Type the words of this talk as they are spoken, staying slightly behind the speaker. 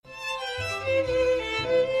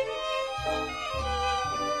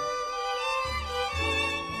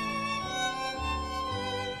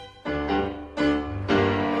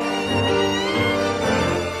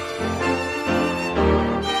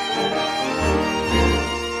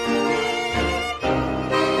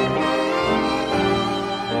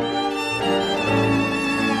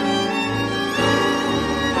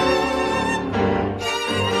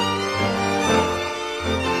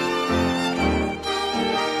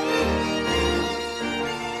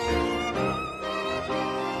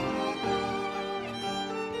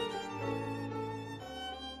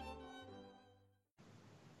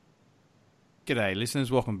G'day listeners,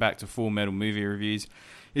 welcome back to Full Metal Movie Reviews.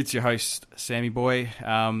 It's your host, Sammy Boy.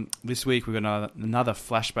 This week we've got another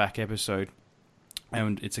flashback episode,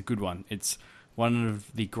 and it's a good one. It's one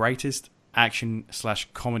of the greatest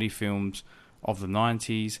action/comedy films of the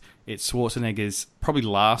 90s. It's Schwarzenegger's probably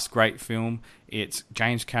last great film. It's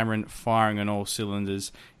James Cameron firing on all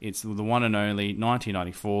cylinders. It's the one and only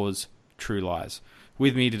 1994's True Lies.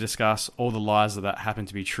 With me to discuss all the lies that happen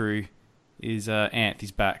to be true is Anth.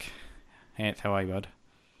 He's back. Anth, how are you, bud?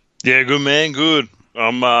 Yeah, good man, good.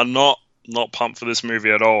 I'm not pumped for this movie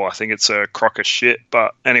at all. I think it's a crock of shit,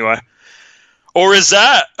 but anyway. Or is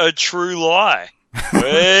that a true lie?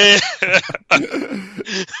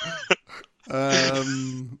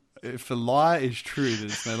 If a lie is true, then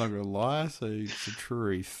it's no longer a lie, so it's the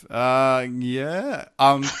truth. Yeah.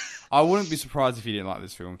 I wouldn't be surprised if you didn't like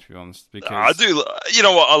this film, to be honest. Because I do. You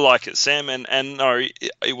know what? I like it, Sam. And no,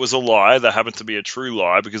 it was a lie that happened to be a true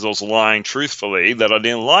lie because I was lying truthfully that I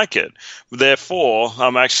didn't like it. Therefore,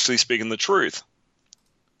 I'm actually speaking the truth.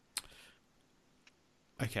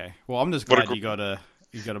 Okay. Well, I'm just glad you got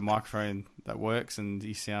a microphone that works and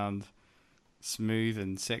you sound smooth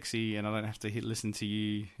and sexy, and I don't have to listen to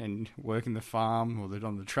you and work in the farm or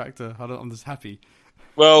on the tractor. I'm just happy.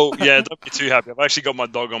 Well, yeah, don't be too happy. I've actually got my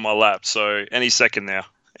dog on my lap, so any second now.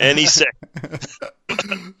 Any second.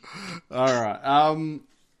 All right.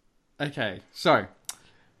 Okay. So,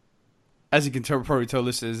 as you can probably tell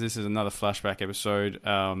listeners, this is another flashback episode.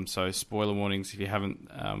 So, spoiler warnings if you haven't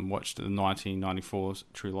watched the 1994's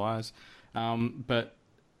True Lies. But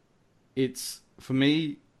it's, for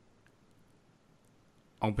me,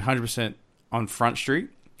 I'm 100% on Front Street.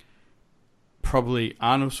 Probably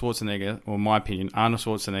Arnold Schwarzenegger, or in my opinion, Arnold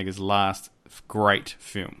Schwarzenegger's last great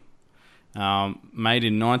film. Made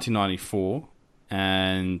in 1994,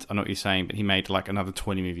 and I know what you're saying, but he made like another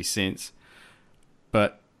 20 movies since.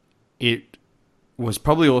 But it was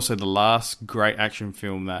probably also the last great action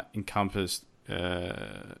film that encompassed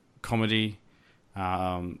comedy,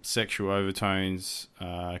 sexual overtones,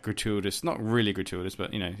 gratuitous, not really gratuitous,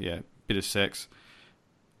 but bit of sex.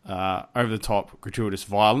 Over the top, gratuitous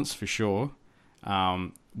violence for sure.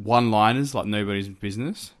 One-liners like nobody's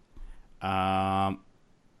business. Over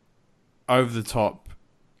the top,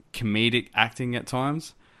 comedic acting at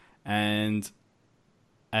times, and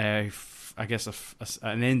I guess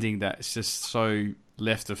an ending that's just so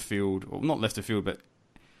left of field, or not left of field, but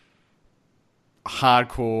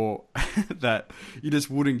hardcore that you just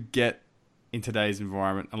wouldn't get in today's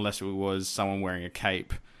environment unless it was someone wearing a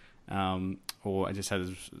cape. Or it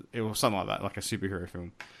was something like that, like a superhero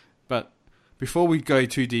film. But before we go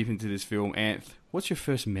too deep into this film, Anth, what's your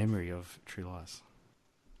first memory of True Lies?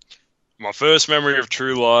 My first memory of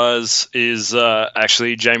True Lies is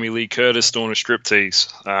actually Jamie Lee Curtis doing a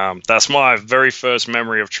striptease. That's my very first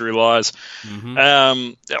memory of True Lies. Mm-hmm.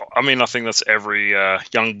 I mean, I think that's every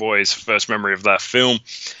young boy's first memory of that film.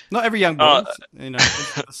 Not every young boy, that's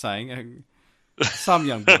not the saying. Some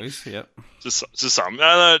young boys, yep. Just some.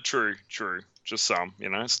 No, true. Just some.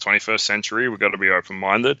 It's 21st century. We've got to be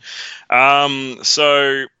open-minded.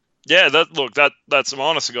 So yeah, that's my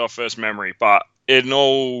honest to God first memory. But in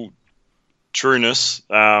all trueness,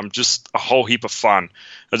 just a whole heap of fun.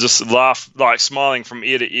 I just laugh, like smiling from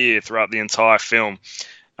ear to ear throughout the entire film.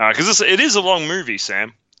 Because it is a long movie,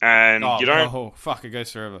 Sam, and you don't. Oh fuck! It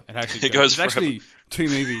goes forever. It goes forever. Actually two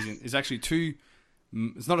movies. It's actually two.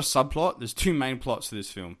 It's not a subplot. There's two main plots to this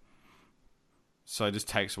film, so it just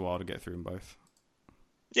takes a while to get through them both.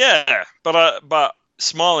 Yeah, but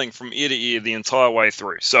smiling from ear to ear the entire way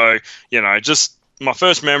through. So just my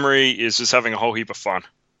first memory is just having a whole heap of fun.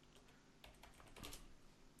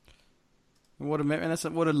 What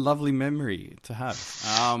a lovely memory to have.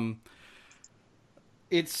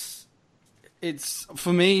 It's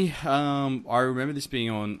for me. I remember this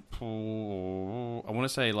being on. I want to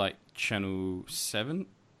say like Channel 7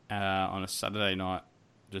 on a Saturday night,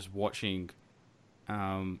 just watching.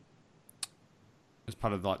 As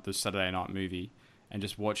part of like the Saturday night movie, and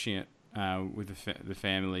just watching it with the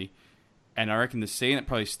family. And I reckon the scene that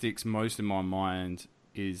probably sticks most in my mind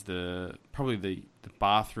is probably the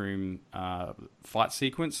bathroom fight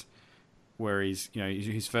sequence where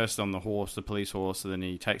he's first on the horse, the police horse, and then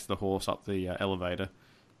he takes the horse up the elevator,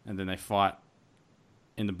 and then they fight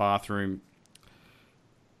in the bathroom.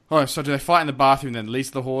 Oh, so do they fight in the bathroom and then release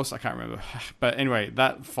the horse? I can't remember. But anyway,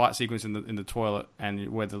 that fight sequence in the toilet and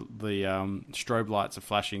where the strobe lights are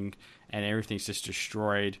flashing and everything's just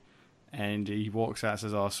destroyed, and he walks out and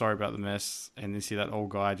says, "Oh, sorry about the mess," and then see that old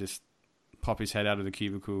guy just pop his head out of the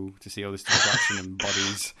cubicle to see all this destruction and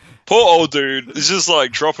bodies. Poor old dude is just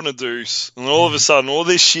like dropping a deuce, and all of a sudden, all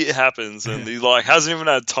this shit happens, and he like hasn't even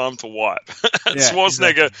had time to wipe.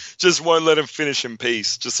 Schwarzenegger just won't let him finish in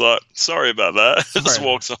peace. Just like, sorry about that. Just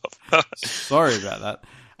walks off. Sorry about that.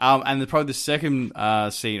 And probably the second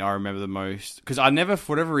scene I remember the most, because I never,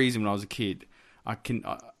 for whatever reason, when I was a kid, I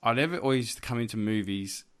never always come into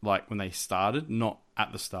movies like when they started, not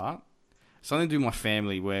at the start. Something to do with my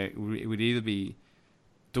family where it would either be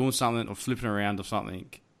doing something or flipping around or something,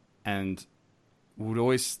 and we would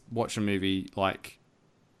always watch a movie like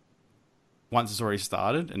once it's already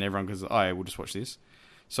started and everyone goes, "Oh yeah, we'll just watch this."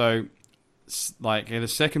 So like the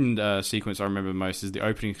second sequence I remember most is the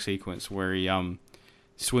opening sequence where he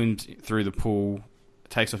swims through the pool,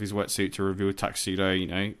 takes off his wetsuit to reveal a tuxedo.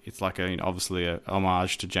 It's like obviously a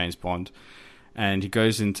homage to James Bond. And he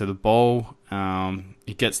goes into the bowl,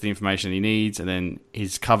 he gets the information he needs, and then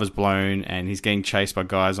his cover's blown, and he's getting chased by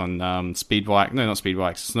guys on speed bikes,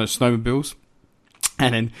 snowmobiles.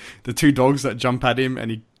 And then the two dogs that jump at him,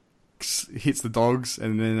 and he hits the dogs,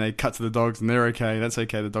 and then they cut to the dogs, and they're okay, that's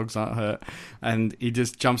okay, the dogs aren't hurt. And he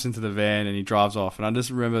just jumps into the van, and he drives off. And I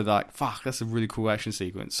just remember, like, fuck, that's a really cool action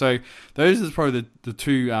sequence. So those are probably the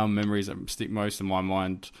two memories that stick most in my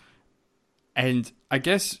mind. And I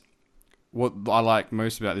guess what I like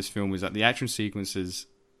most about this film is that the action sequences,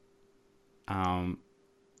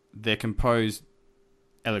 they're composed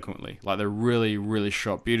eloquently. Like, they're really, really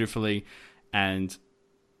shot beautifully, and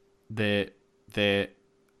they're I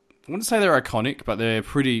wouldn't say they're iconic, but they're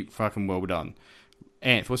pretty fucking well done.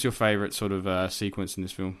 Anth, what's your favourite sort of sequence in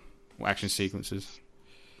this film? Or action sequences?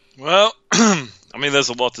 Well, I mean, there's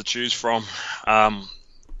a lot to choose from.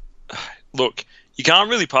 Look, you can't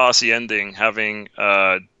really pass the ending having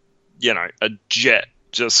a jet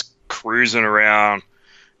just cruising around,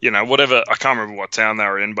 whatever, I can't remember what town they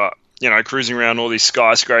were in, but, cruising around all these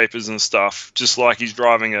skyscrapers and stuff, just like he's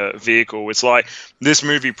driving a vehicle. It's like this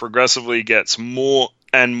movie progressively gets more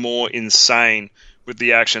and more insane with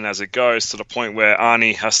the action as it goes, to the point where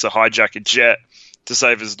Arnie has to hijack a jet to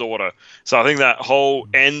save his daughter. So I think that whole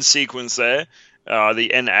end sequence there, the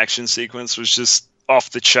end action sequence, was just off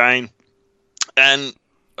the chain. And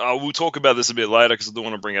we'll talk about this a bit later because I don't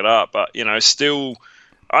want to bring it up, but, still,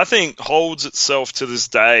 I think holds itself to this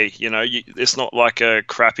day. It's not like a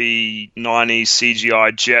crappy 90s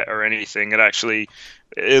CGI jet or anything.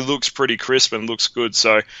 It looks pretty crisp and looks good.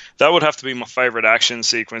 So that would have to be my favorite action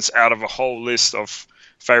sequence out of a whole list of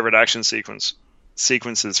favorite action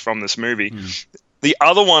sequences from this movie. The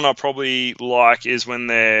other one I probably like is when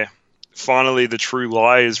finally the true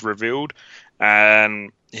lie is revealed,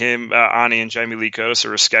 and Arnie and Jamie Lee Curtis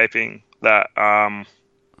are escaping that,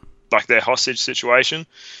 like their hostage situation,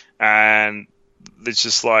 and it's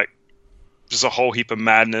just a whole heap of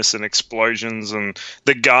madness and explosions, and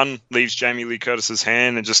the gun leaves Jamie Lee Curtis's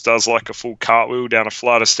hand and just does like a full cartwheel down a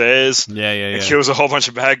flight of stairs. Yeah. And kills a whole bunch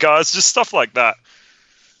of bad guys, just stuff like that.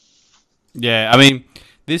 Yeah, I mean,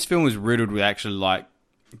 this film was riddled with actually like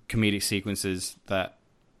comedic sequences that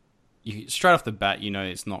straight off the bat,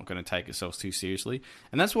 it's not going to take itself too seriously.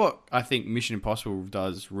 And that's what I think Mission Impossible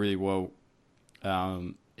does really well,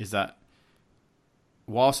 is that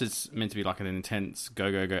whilst it's meant to be like an intense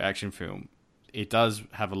go action film, it does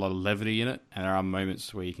have a lot of levity in it, and there are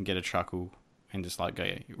moments where you can get a chuckle and just like go,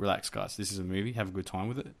 yeah, relax guys, this is a movie, have a good time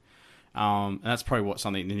with it. And that's probably what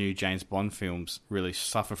something the new James Bond films really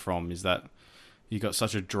suffer from, is that you got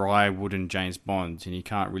such a dry wooden James Bond, and you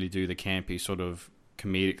can't really do the campy sort of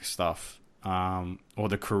comedic stuff, or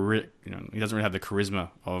the he doesn't really have the charisma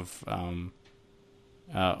of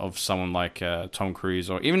someone like Tom Cruise,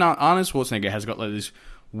 or even Arnold Schwarzenegger has got like this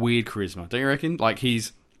weird charisma, don't you reckon? Like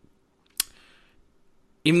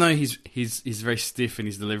even though he's very stiff in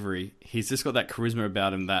his delivery, he's just got that charisma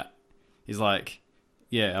about him that he's like,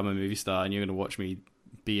 yeah, I'm a movie star, and you're going to watch me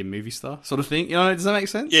be a movie star, sort of thing. Does that make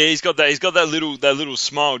sense? Yeah, he's got that little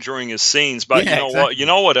smile during his scenes. But yeah, what? You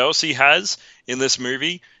know what else he has in this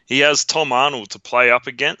movie? He has Tom Arnold to play up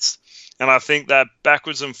against, and I think that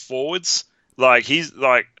backwards and forwards, like he's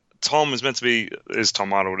like Tom is meant to be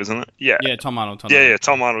Tom Arnold, isn't it? Yeah, Tom Arnold.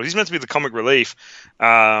 Tom Arnold. He's meant to be the comic relief.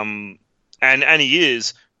 and he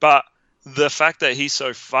is, but the fact that he's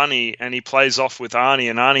so funny and he plays off with Arnie,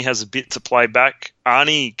 and Arnie has a bit to play back.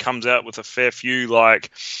 Arnie comes out with a fair few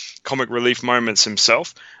like comic relief moments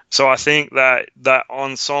himself. So I think that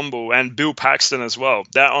ensemble, and Bill Paxton as well,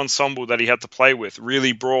 that ensemble that he had to play with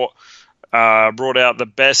really brought out the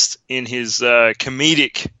best in his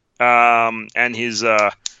comedic and his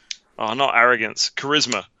not arrogance,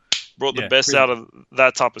 charisma. Brought the best out of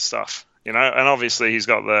that type of stuff, you know. And obviously he's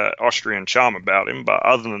got the Austrian charm about him, but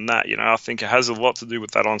other than that, you know, I think it has a lot to do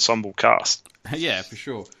with that ensemble cast. Yeah, for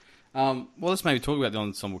sure. Well, let's maybe talk about the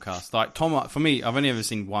ensemble cast. Like for me, I've only ever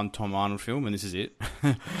seen one Tom Arnold film, and this is it.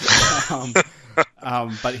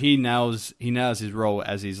 But he nails his role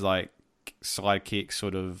as his like sidekick,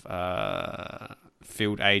 sort of not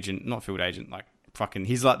field agent, like fucking.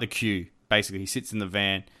 He's like the Q, basically. He sits in the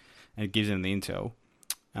van and gives him the intel.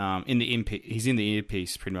 He's in the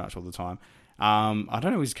earpiece pretty much all the time. I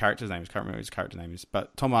don't know his character's name. I can't remember what his character name is,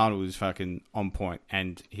 but Tom Arnold is fucking on point,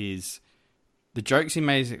 and the jokes he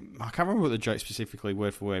made, I can't remember what the joke specifically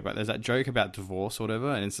word for word, but there's that joke about divorce or whatever,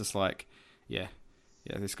 and it's just like, yeah,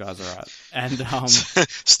 this guy's alright. And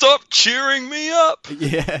stop cheering me up.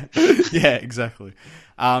 Yeah, exactly.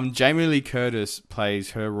 Jamie Lee Curtis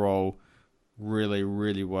plays her role really,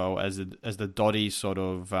 really well as the dotty sort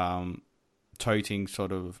of toting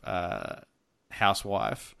sort of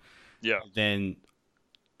housewife. Yeah. Then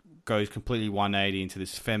goes completely 180 into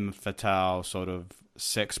this femme fatale sort of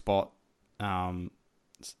sex bot. I don't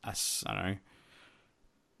know.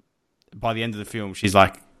 By the end of the film, she's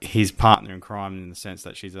like his partner in crime in the sense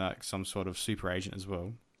that she's like some sort of super agent as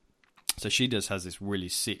well. So she just has this really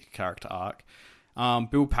sick character arc.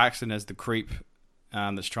 Bill Paxton as the creep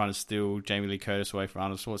that's trying to steal Jamie Lee Curtis away from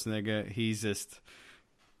Arnold Schwarzenegger.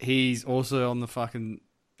 He's also on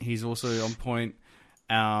point.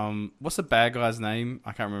 What's the bad guy's name?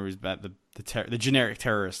 I can't remember his the generic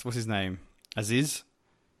terrorist. What's his name? Aziz?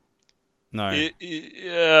 No. I've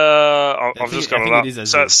just got it up.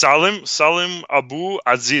 So Salim Abu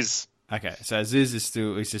Aziz. Okay, so Aziz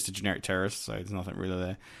he's just a generic terrorist, so there's nothing really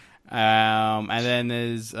there. And then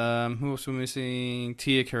there's who else we're missing?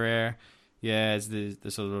 Tia Carrere. Yeah, it's the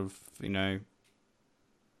sort of, you know,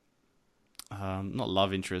 not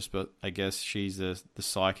love interest, but I guess she's the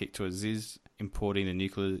psychic to Aziz, importing the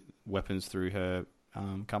nuclear weapons through her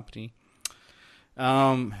company.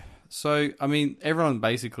 So, I mean, everyone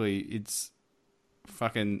basically,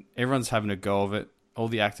 everyone's having a go of it. All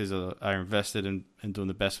the actors are invested in doing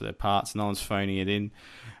the best for their parts. No one's phoning it in.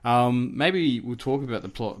 Maybe we'll talk about the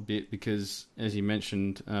plot a bit because, as you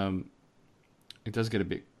mentioned, it does get a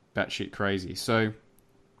bit batshit crazy. So,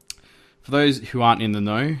 for those who aren't in the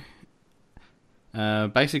know,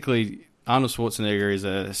 basically, Arnold Schwarzenegger is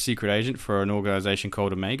a secret agent for an organization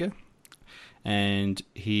called Omega, and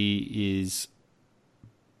he is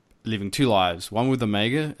living two lives, one with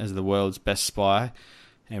Omega as the world's best spy,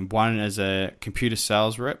 and one as a computer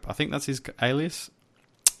sales rep. I think that's his alias.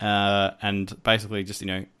 And basically just, you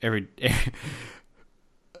know,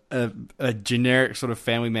 a generic sort of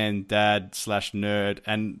family man, dad / nerd.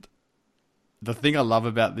 And the thing I love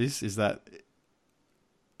about this is that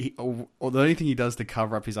the only thing he does to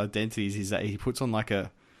cover up his identities is that he puts on like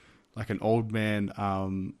an old man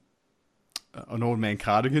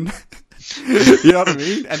cardigan. You know what I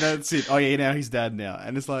mean? And that's it. Oh yeah, now he's dad now.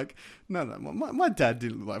 And it's like, no, my dad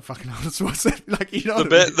didn't look like fucking Arnold Schwarzenegger. Like, you know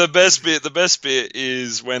the best bit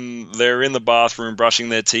is when they're in the bathroom brushing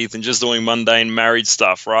their teeth and just doing mundane married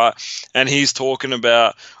stuff, right? And he's talking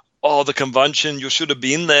about, oh, the convention, you should have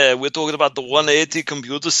been there. We're talking about the 180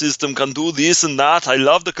 computer system can do this and that. I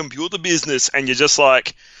love the computer business. And you're just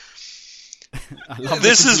like,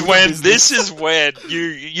 this is when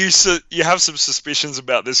you have some suspicions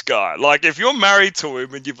about this guy. Like, if you're married to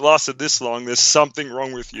him and you've lasted this long, there's something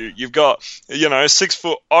wrong with you. You've got,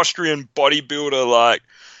 6-foot Austrian bodybuilder. Like,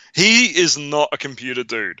 he is not a computer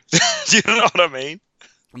dude. Do you know what I mean?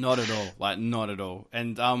 Not at all. Like, not at all.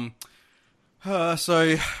 And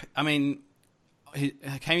so I mean,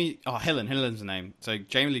 Helen's the name. So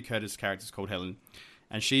Jamie Lee Curtis' character is called Helen.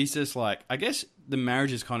 And she's just like, I guess the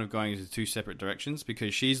marriage is kind of going into two separate directions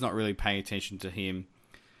because she's not really paying attention to him.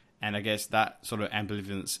 And I guess that sort of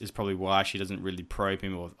ambivalence is probably why she doesn't really probe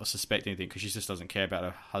him or suspect anything, because she just doesn't care about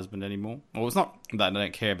her husband anymore. Well, it's not that they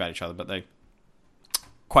don't care about each other, but they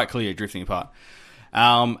quite clearly drifting apart.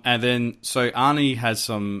 And then, so Arnie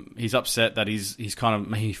he's upset that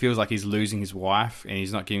he feels like he's losing his wife and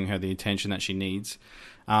he's not giving her the attention that she needs.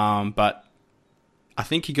 But I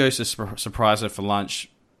think he goes to surprise her for lunch,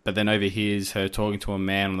 but then overhears her talking to a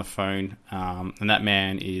man on the phone, and that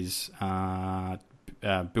man is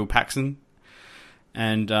Bill Paxton.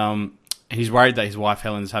 And he's worried that his wife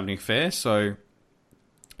Helen's having an affair. So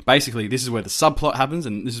basically, this is where the subplot happens,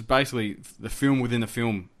 and this is basically the film within the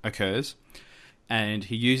film occurs. And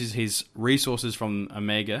he uses his resources from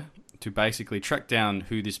Omega to basically track down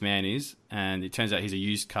who this man is. And it turns out he's a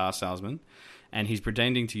used car salesman, and he's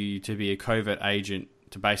pretending to be a covert agent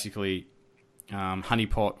to basically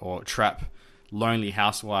honeypot or trap lonely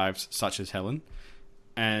housewives such as Helen.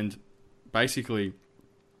 And basically,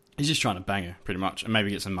 he's just trying to bang her, pretty much, and maybe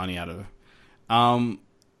get some money out of her.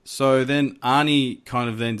 So then Arnie kind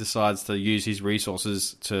of then decides to use his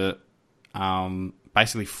resources to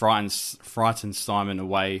basically frighten Simon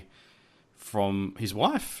away from his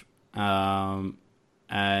wife. And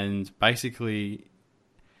basically,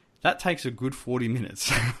 that takes a good 40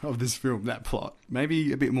 minutes of this film, that plot.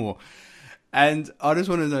 Maybe a bit more. And I just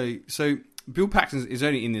want to know, so Bill Paxton is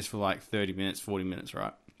only in this for like 30 minutes, 40 minutes,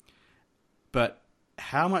 right? But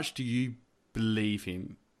how much do you believe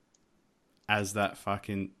him as that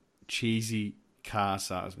fucking cheesy car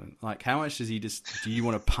salesman? Like, how much do you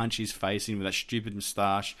want to punch his face in with that stupid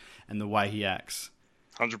moustache and the way he acts?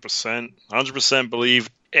 100% believe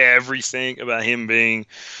everything about him being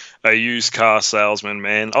a used car salesman,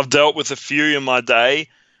 man. I've dealt with a few in my day,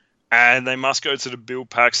 and they must go to the Bill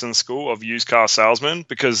Paxton School of Used Car Salesmen,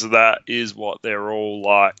 because that is what they're all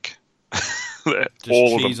like. Just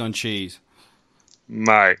all cheese on cheese.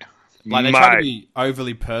 Mate. Like, they try to be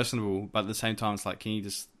overly personable, but at the same time, it's like, can you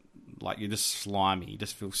just, like, you're just slimy. You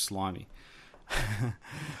just feel slimy.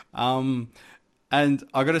 And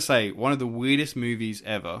I got to say, one of the weirdest movies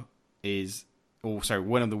ever is,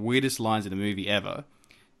 one of the weirdest lines in a movie ever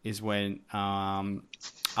is when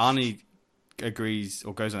Arnie agrees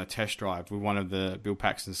or goes on a test drive with one of the Bill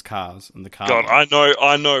Paxton's cars on the car. God,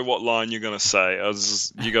 I know what line you're gonna say.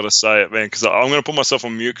 You got to say it, man, because I'm gonna put myself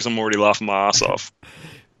on mute because I'm already laughing my ass off.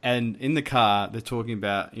 And in the car, they're talking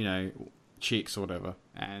about, chicks or whatever,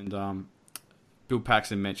 and Bill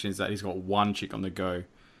Paxton mentions that he's got one chick on the go,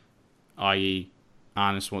 i.e.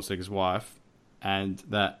 Arnold Schwarzenegger's wife, and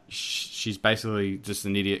that she's basically just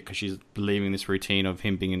an idiot because she's believing this routine of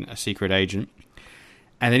him being a secret agent.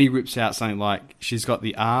 And then he rips out something like, she's got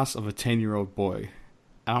the ass of a 10-year-old boy.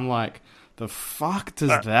 And I'm like, the fuck does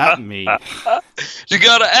that mean? You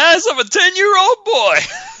got an ass of a 10-year-old boy.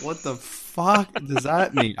 What the fuck does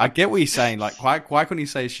that mean? I get what you're saying. Like, why couldn't he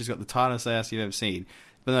say she's got the tightest ass you've ever seen?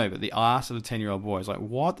 But no, but the ass of a 10-year-old boy is like,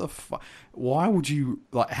 what the fuck? Why would you,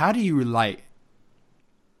 like, how do you relate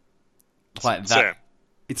like that? Sam,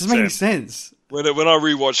 it doesn't make any sense. When I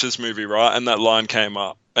rewatched this movie, right, and that line came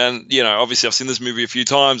up, and, obviously I've seen this movie a few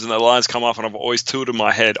times, and that line's come up, and I've always tilted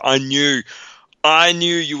my head. I knew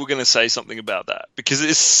you were going to say something about that, because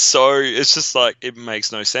it's just like, it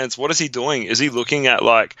makes no sense. What is he doing? Is he looking at,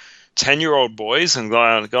 like, 10-year-old boys and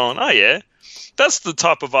going, oh, yeah, that's the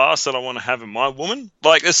type of ass that I want to have in my woman?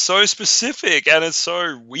 Like, it's so specific, and it's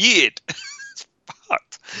so weird. It's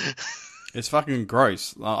fucked. It's fucking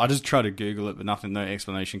gross. I just tried to Google it, but no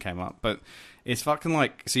explanation came up. But it's fucking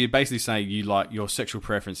like, so you're basically saying you like, your sexual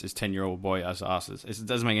preference is 10-year-old boy as asses. It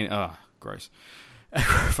doesn't make any, gross.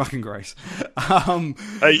 Fucking gross.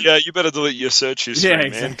 Hey, you better delete your search history, man.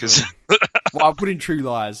 Exactly. Well, I'll put in True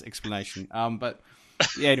Lies explanation. But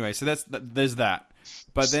yeah, anyway, so there's that.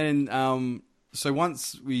 But then, so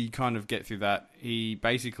once we kind of get through that, he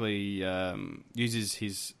basically uses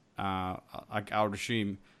his, I would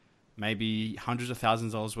assume, maybe hundreds of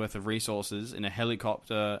thousands of dollars worth of resources in a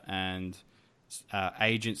helicopter and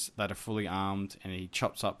agents that are fully armed, and he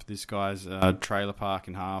chops up this guy's trailer park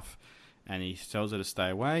in half, and he tells her to stay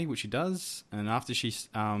away, which he does. And after she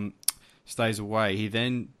stays away, he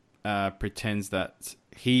then pretends that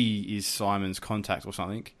he is Simon's contact or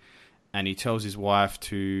something, and he tells his wife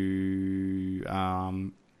to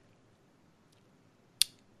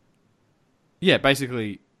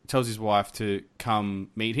basically tells his wife to come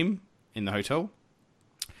meet him in the hotel.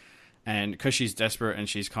 And because she's desperate and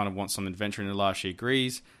she's kind of wants some adventure in her life, she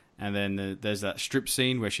agrees. And then there's that strip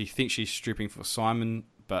scene where she thinks she's stripping for Simon,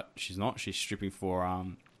 but she's not. She's stripping for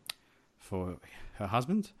her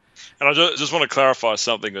husband. And I just want to clarify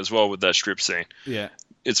something as well with that strip scene. Yeah,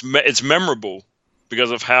 it's memorable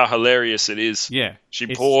because of how hilarious it is. Yeah, she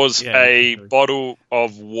pours a bottle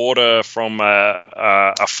of water from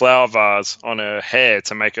a flower vase on her hair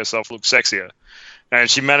to make herself look sexier. And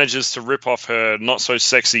she manages to rip off her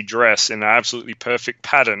not-so-sexy dress in an absolutely perfect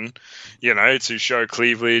pattern, to show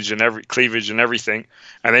cleavage and everything.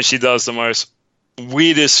 And then she does the most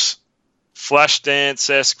weirdest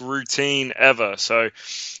Flashdance-esque routine ever. So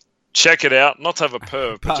check it out. Not to have a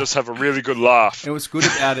perv, but just have a really good laugh. And what's good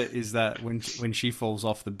about it is that when she falls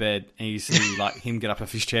off the bed and you see like him get up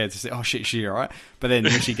off his chair to say, "Oh shit, she all right?" But then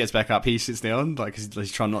when she gets back up, he sits down like 'cause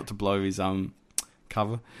he's trying not to blow his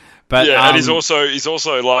cover. But yeah, and he's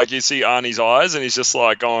also like, you see Arnie's eyes, and he's just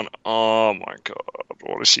like going, "Oh my god,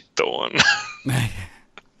 what is she doing?"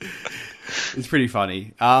 It's pretty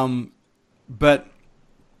funny. But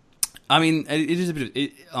I mean, it is a bit of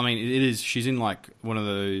it. I mean, it is. She's in like one of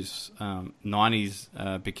those 90s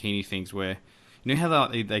bikini things where, you know how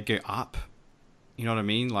they go up. You know what I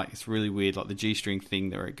mean? Like it's really weird. Like the G-string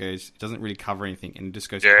thing where it goes, it doesn't really cover anything, and it just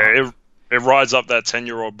goes. Yeah, up. It rides up that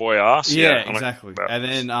 10-year-old boy ass. Yeah, exactly. And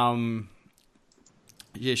then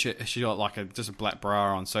she got like just a black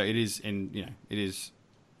bra on, so it is. And you know, it is.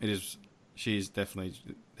 She's definitely.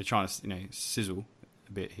 They're trying to sizzle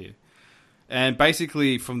a bit here. And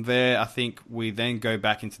basically, from there, I think we then go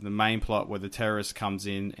back into the main plot where the terrorist comes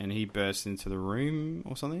in and he bursts into the room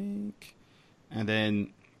or something. And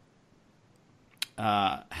then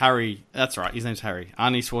Harry, that's right, his name's Harry.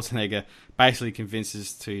 Arnie Schwarzenegger basically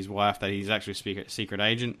convinces to his wife that he's actually a secret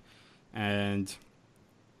agent. And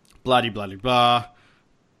bloody, bloody, blah.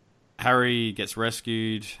 Harry gets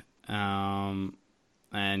rescued. And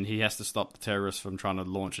he has to stop the terrorists from trying to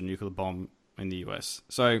launch a nuclear bomb in the US.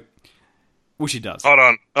 So... which he does. Hold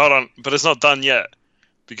on. But it's not done yet.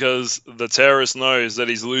 Because the terrorist knows that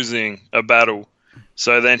he's losing a battle.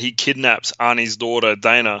 So then he kidnaps Arnie's daughter,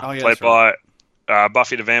 Dana, played by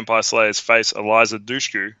Buffy the Vampire Slayer's face, Eliza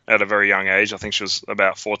Dushku, at a very young age. I think she was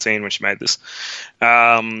about 14 when she made this.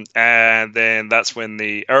 And then that's when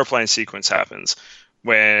the aeroplane sequence happens.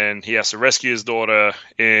 When he has to rescue his daughter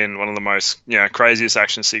in one of the most craziest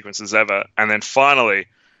action sequences ever. And then finally,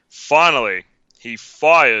 he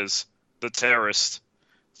fires the terrorist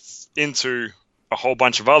into a whole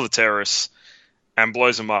bunch of other terrorists and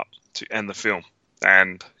blows them up to end the film.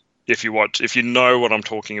 And if you know what I'm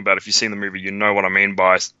talking about, if you've seen the movie, you know what I mean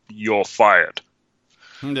by "you're fired."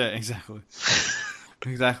 Yeah, exactly.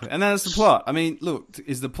 Exactly. And that's the plot. I mean, look,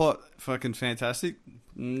 is the plot fucking fantastic?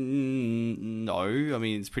 No. I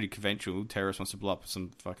mean, it's pretty conventional. Terrorists wants to blow up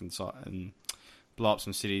some fucking site and blow up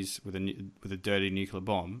some cities with a dirty nuclear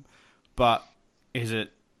bomb. But is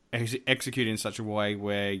it executed in such a way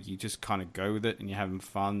where you just kind of go with it and you're having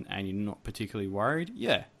fun and you're not particularly worried?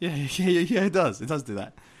 Yeah, it does. It does do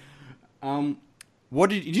that. What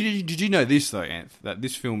did you know this though, Anth? That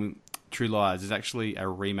this film, True Lies, is actually a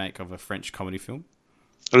remake of a French comedy film.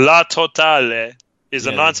 La Totale is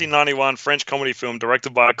a 1991 French comedy film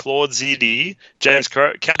directed by Claude Zidi. James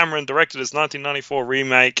Cameron directed his 1994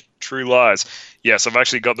 remake, True Lies. Yes, I've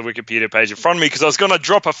actually got the Wikipedia page in front of me because I was going to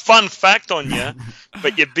drop a fun fact on you,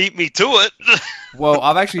 but you beat me to it. Well,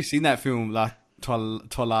 I've actually seen that film, La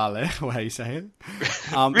Tolale, or how you say it.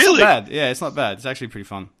 Really? It's not bad. Yeah, it's not bad. It's actually pretty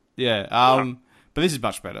fun. Yeah. But this is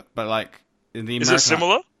much better. But like in the American, is it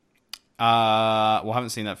similar? Well, I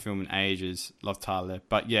haven't seen that film in ages, La Totale,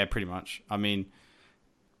 but yeah, pretty much. I mean,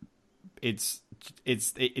 it's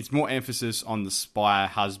more emphasis on the spy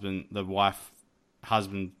husband, the wife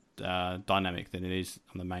husband dynamic than it is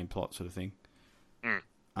on the main plot sort of thing.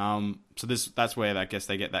 So that's where I guess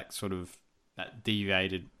they get that sort of that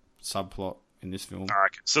deviated subplot in this film.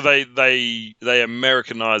 Okay. So they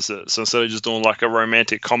Americanized it. So instead of just doing like a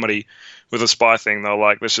romantic comedy with a spy thing, they're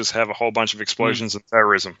like, let's just have a whole bunch of explosions and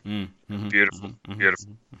terrorism. Beautiful.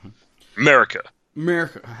 America.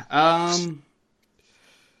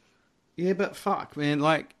 Yeah, but fuck, man.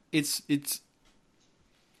 Like, it's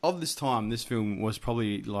of this time, this film was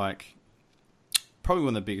probably one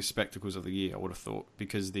of the biggest spectacles of the year, I would have thought,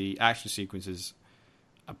 because the action sequences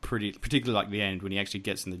are particularly like the end when he actually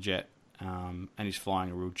gets in the jet, and he's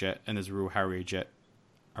flying a real jet, and there's a real Harrier jet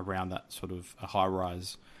around that sort of a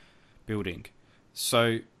high-rise building.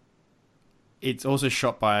 So it's also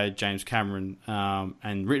shot by James Cameron,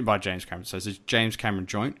 and written by James Cameron, so it's a James Cameron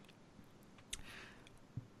joint.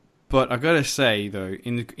 But I gotta say though,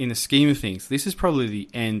 in the scheme of things, this is probably the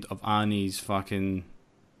end of Arnie's fucking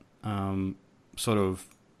sort of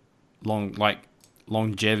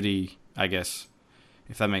longevity, I guess,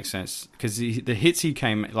 if that makes sense. Because the hits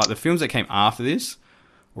the films that came after this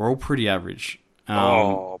were all pretty average.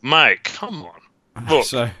 Mate, come on.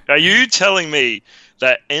 Look, are you telling me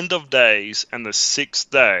that End of Days and The Sixth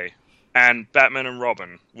Day and Batman and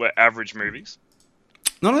Robin were average movies?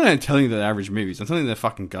 Not only am I telling you they're average movies, I'm telling you they're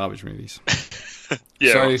fucking garbage movies.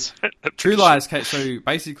 Yeah. So, True Lies, so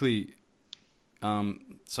basically,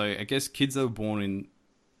 so I guess kids that were born in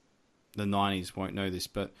the 90s won't know this,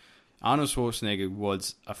 but Arnold Schwarzenegger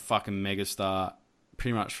was a fucking megastar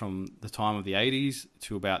pretty much from the time of the 80s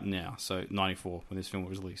to about now, so 94 when this film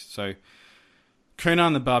was released. So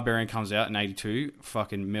Conan the Barbarian comes out in 82,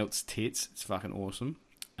 fucking melts tits. It's fucking awesome.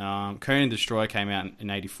 Conan the Destroyer came out in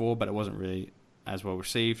 84, but it wasn't really as well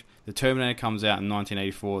received. The Terminator comes out in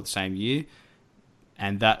 1984, the same year,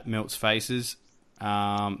 and that melts faces.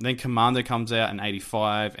 Then Commando comes out in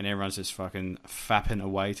 85, and everyone's just fucking fapping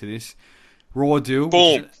away to this. Raw Deal,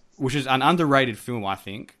 which is an underrated film, I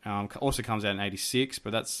think. Also comes out in 86,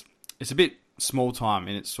 but it's a bit small time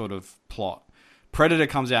in its sort of plot. Predator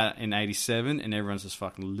comes out in 87, and everyone's just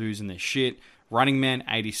fucking losing their shit. Running Man,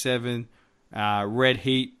 87. Red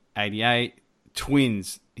Heat, 88.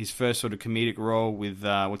 Twins, his first sort of comedic role with,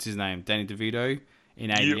 what's his name? Danny DeVito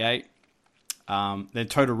in 88. Yep. Then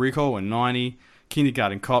Total Recall in 90.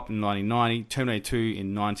 Kindergarten Cop in 1990. Terminator 2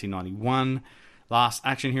 in 1991. Last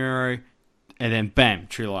Action Hero. And then, bam,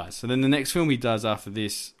 True Lies. So then the next film he does after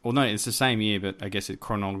this, well, no, it's the same year, but I guess it's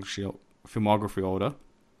filmography order,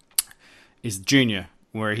 is Junior,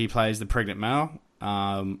 where he plays the pregnant male.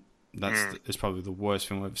 That's probably the worst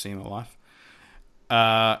film I've ever seen in my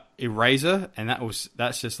life. Eraser, and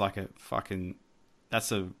that's just like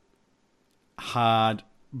that's a hard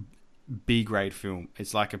B-grade film.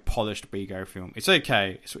 It's like a polished B-grade film. It's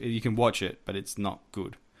okay. You can watch it, but it's not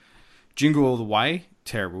good. Jingle All the Way,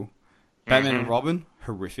 terrible. Batman and Robin,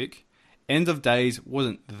 horrific. End of Days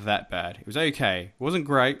wasn't that bad. It was okay. It wasn't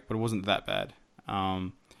great, but it wasn't that bad.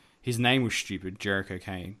 His name was stupid, Jericho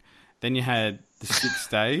Kane. Then you had The Sixth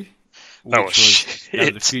Day, which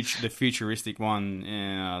was the futuristic one.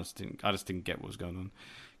 Yeah, I just didn't get what was going on.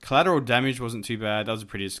 Collateral Damage wasn't too bad. That was a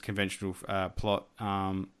pretty conventional plot.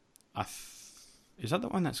 Is that the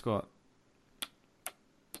one that's got...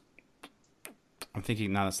 I'm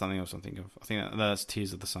thinking, no, that's something else I'm thinking of. I think that's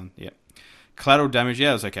Tears of the Sun. Yeah. Collateral Damage, yeah,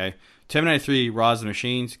 it was okay. Terminator 3, Rise of the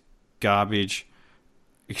Machines, garbage.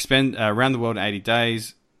 Around the World in 80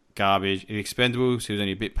 Days, garbage. The Expendables, he was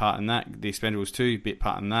only a bit part in that. The Expendables 2, bit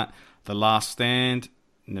part in that. The Last Stand,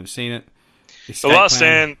 never seen it. The Last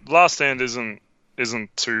Stand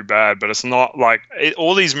isn't too bad, but it's not like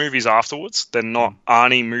all these movies afterwards. They're not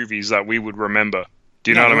Arnie movies that we would remember.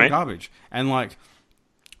 Do you know what I mean? Garbage, and like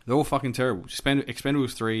they're all fucking terrible.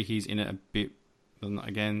 Expendables 3, he's in it a bit.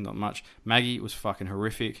 Again, not much. Maggie was fucking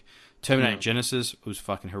horrific. Terminator Genesis was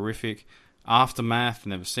fucking horrific. Aftermath,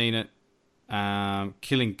 never seen it.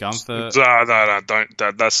 Killing Gunther. No, don't.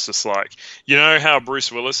 That's just like, you know how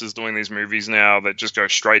Bruce Willis is doing these movies now that just go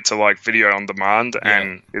straight to like video on demand,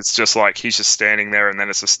 and it's just like he's just standing there, and then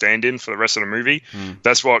it's a stand-in for the rest of the movie.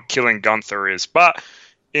 That's what Killing Gunther is. But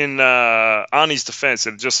in Arnie's defense,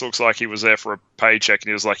 it just looks like he was there for a paycheck, and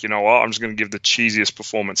he was like, you know what, I'm just going to give the cheesiest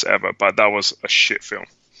performance ever. But that was a shit film.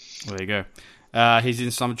 Well, there you go. He's in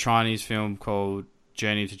some Chinese film called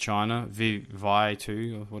Journey to China, Vi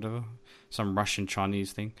 2 or whatever. Some Russian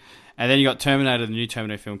Chinese thing. And then you got Terminator, the new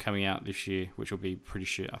Terminator film coming out this year, which will be pretty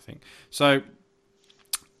shit, I think. So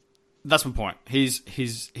that's my point. His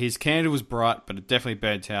candle was bright, but it definitely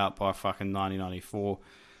burnt out by fucking 1994.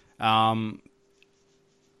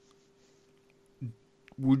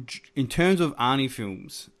 In terms of Arnie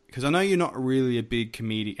films, because I know you're not really a big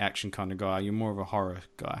comedic action kind of guy, you're more of a horror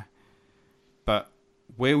guy. But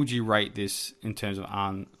where would you rate this in terms of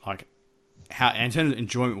in terms of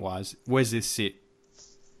enjoyment wise, where's this sit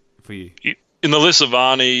for you? In the list of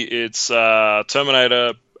Arnie, it's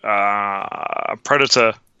Terminator,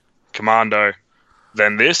 Predator, Commando,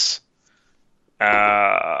 then this. In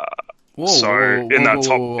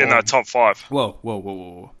that top five.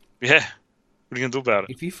 Whoa. Yeah. What are you gonna do about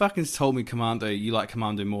it? If you fucking told me Commando, you like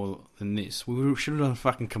Commando more than this, we should have done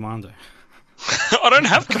fucking Commando. I don't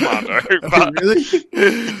have Commando, but really.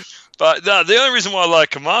 But no, the only reason why I like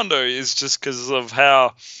Commando is just because of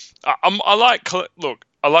how I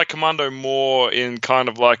like Commando more in kind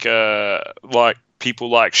of like people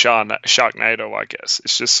like Sharknado, I guess.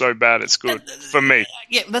 It's just so bad it's good for me.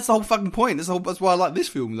 Yeah, that's the whole fucking point. That's why I like this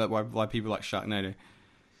film. That's why people like Sharknado.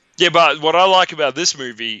 Yeah, but what I like about this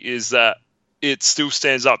movie is that it still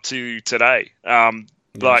stands up to today. I'm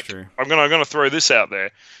gonna throw this out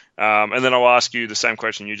there, and then I'll ask you the same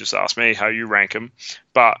question you just asked me, how you rank them.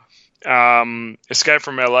 But Escape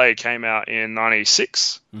from LA came out in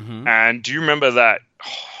 96, and do you remember that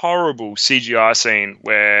horrible CGI scene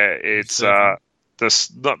where it's not the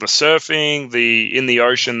surfing, in the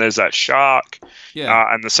ocean there's that shark,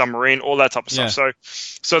 and the submarine, all that type of stuff.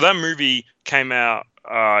 So that movie came out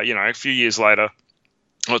a few years later,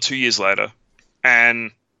 or 2 years later, and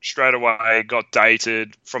straight away got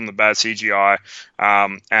dated from the bad CGI,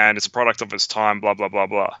 and it's a product of its time, blah, blah, blah,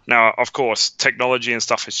 blah. Now, of course, technology and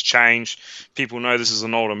stuff has changed. People know this is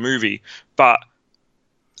an older movie, but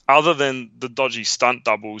other than the dodgy stunt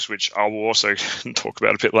doubles, which I will also talk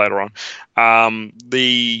about a bit later on,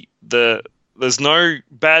 there's no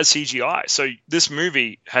bad CGI. So this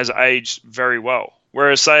movie has aged very well.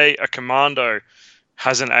 Whereas, say, a Commando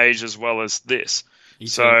hasn't aged as well as this. You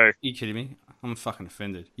kidding me? I'm fucking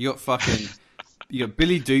offended. You got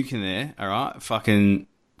Billy Duke in there, all right? Fucking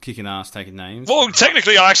kicking ass, taking names. Well,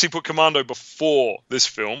 technically, I actually put Commando before this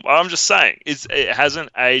film. I'm just saying, it hasn't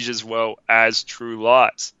aged as well as True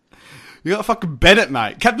Lies. You got fucking Bennett,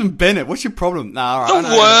 mate. Captain Bennett, what's your problem? Nah, all right.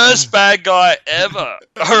 The worst bad guy ever. All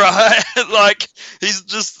right? Like, he's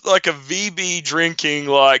just like a VB drinking,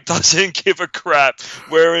 like, doesn't give a crap.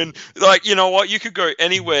 Wherein, like, you know what? You could go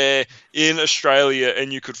anywhere in Australia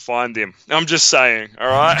and you could find him. I'm just saying, all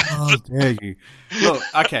right? How dare you? Look,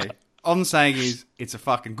 okay. All I'm saying is, it's a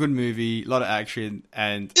fucking good movie, a lot of action,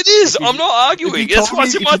 and... It is! I'm not arguing. It's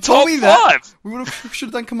what's in my top 5. We should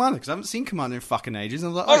have done Commando, because I haven't seen Commando in fucking ages.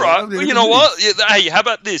 And I was like, alright, well, you know what? Hey, how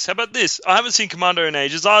about this? I haven't seen Commando in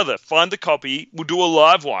ages either. Find the copy. We'll do a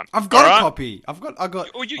live one. I've got a copy. I've got you I've got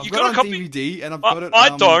it a copy? on DVD, and I've got it...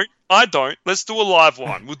 I don't. Let's do a live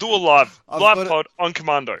one. We'll do a live pod on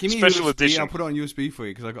Commando. Give me special USB, edition. I'll put it on USB for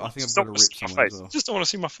you, because I think I've got a rip somewhere as well. Just don't want to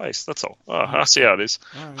see my face, that's all. I see how it is.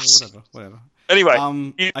 Whatever. Anyway,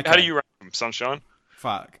 okay. How do you rank them, Sunshine?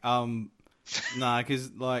 Fuck. Nah, because,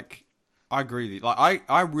 like, I agree with you. Like,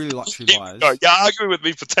 I really like True Lies. No, you're arguing with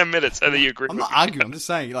me for 10 minutes, and then you agree I'm with not me. arguing, I'm just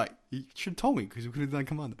saying, like, you should have told me, because we could have done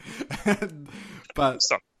Commando. But,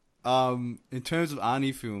 Stop. in terms of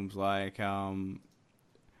Arnie films, like, I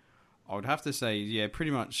would have to say, yeah,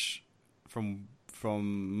 pretty much from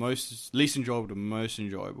most least enjoyable to most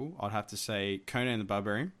enjoyable, I'd have to say Conan the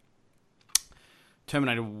Barbarian,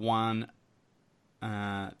 Terminator 1,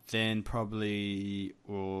 then probably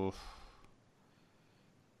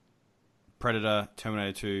Predator,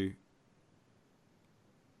 Terminator 2.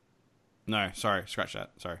 No, sorry, scratch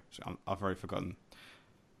that. Sorry, I've already forgotten.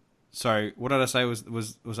 Sorry, what did I say was at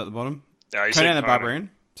the bottom? Yeah, you Conan said the Barbarian.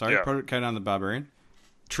 Sorry, Yeah. Conan the Barbarian.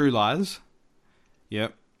 True Lies.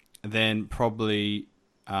 Yep. Then probably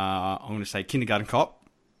I'm going to say Kindergarten Cop.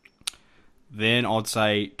 Then I'd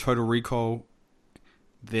say Total Recall.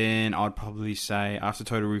 Then I'd probably say, after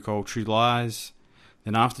Total Recall, True Lies.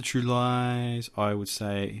 Then after True Lies, I would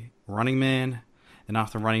say Running Man. Then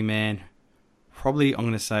after Running Man, probably I'm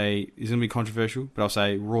going to say, it's going to be controversial, but I'll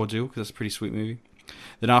say Raw Deal, because that's a pretty sweet movie.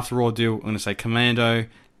 Then after Raw Deal, I'm going to say Commando,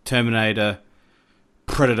 Terminator,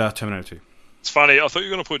 Predator, Terminator 2. It's funny, I thought you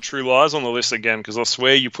were going to put True Lies on the list again, because I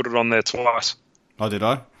swear you put it on there twice. Oh, did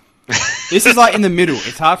I? This is like in the middle.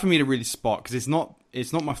 It's hard for me to really spot, because it's not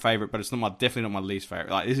my favorite, but it's definitely not my least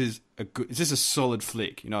favorite. Like, this is a solid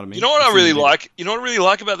flick. You know what I mean? You know what I really like? You know what I really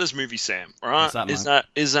like about this movie, Sam? Right? What's that,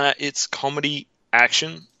 is that it's comedy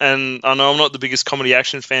action, and I know I'm not the biggest comedy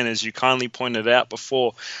action fan, as you kindly pointed out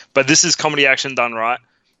before, but this is comedy action done right.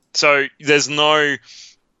 So they're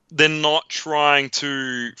not trying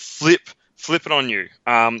to flip it on you.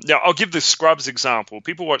 Now, I'll give the Scrubs example.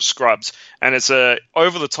 People watch Scrubs, and it's a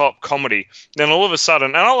over-the-top comedy. Then all of a sudden,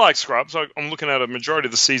 and I like Scrubs. I'm looking at a majority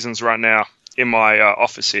of the seasons right now in my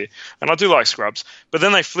office here, and I do like Scrubs. But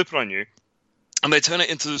then they flip it on you, and they turn it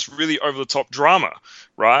into this really over-the-top drama,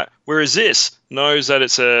 right? Whereas this knows that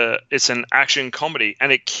it's an action comedy,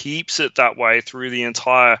 and it keeps it that way through the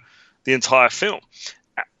entire film.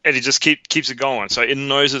 And it just keeps it going. So it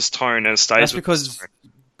knows its tone and it stays. That's because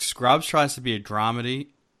Scrubs tries to be a dramedy,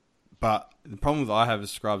 but the problem that I have with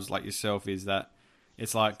Scrubs, like yourself, is that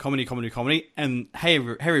it's like comedy, and hey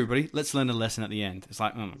everybody, let's learn a lesson at the end. It's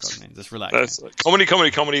like, oh my god, man, just relax. That's like,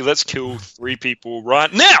 comedy. Let's kill 3 people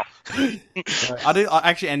right now. I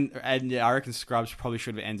reckon Scrubs probably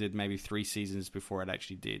should have ended maybe 3 seasons before it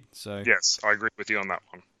actually did. So yes, I agree with you on that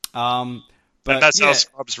one. But that's our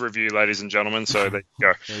Scrubs review, ladies and gentlemen. So there you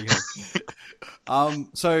go. There you go.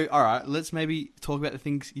 So all right, let's maybe talk about the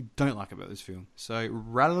things you don't like about this film. So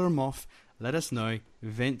rattle them off. Let us know.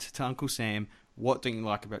 Vent to Uncle Sam. What don't you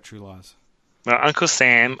like about True Lies? Well, Uncle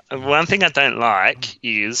Sam, one thing I don't like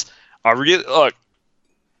is I really like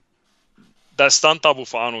that stunt double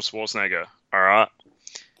for Arnold Schwarzenegger. All right,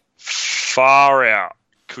 far out.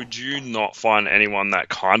 Could you not find anyone that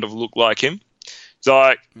kind of looked like him?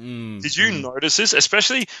 Like, did you notice this?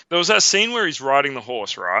 Especially, there was that scene where he's riding the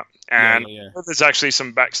horse, right? And there's actually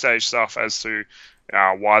some backstage stuff as to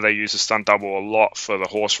why they use a stunt double a lot for the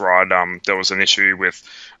horse ride. There was an issue with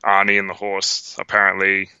Arnie and the horse.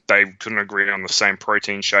 Apparently, they couldn't agree on the same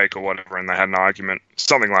protein shake or whatever, and they had an argument.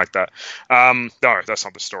 Something like that. No, that's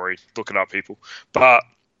not the story. Look it up, people. But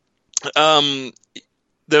there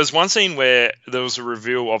was one scene where there was a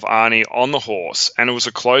reveal of Arnie on the horse, and it was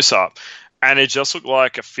a close-up. and it just looked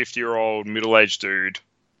like a 50-year-old middle-aged dude,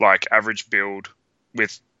 like average build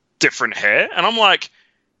with different hair. And I'm like,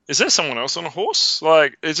 is there someone else on a horse?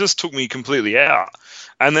 Like, it just took me completely out.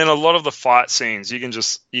 And then a lot of the fight scenes, you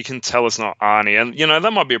can tell it's not Arnie. And,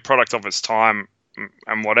 that might be a product of its time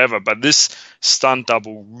and whatever, but this stunt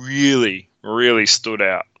double really, really stood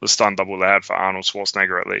out. The stunt double they had for Arnold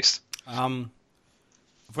Schwarzenegger, at least. I've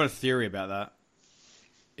got a theory about that.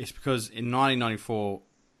 It's because in 1994,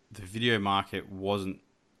 the video market wasn't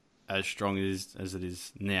as strong as it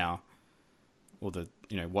is now, or the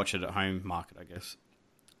watch it at home market, I guess.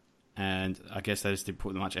 And I guess they just didn't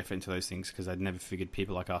put much effort into those things because they'd never figured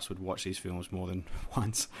people like us would watch these films more than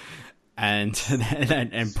once, and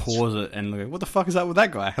pause it and look, what the fuck is up with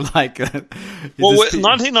that guy? Like, well,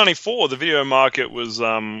 1994, the video market was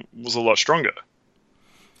a lot stronger.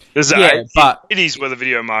 There's but 80s where the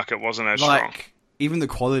video market wasn't as strong. Even the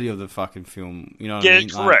quality of the fucking film, what I mean?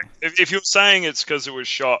 Correct. If you're saying it's because it was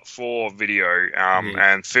shot for video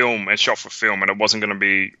and film, and shot for film, and it wasn't going to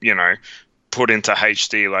be, put into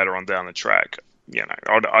HD later on down the track,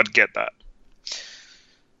 I'd get that.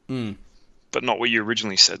 But not what you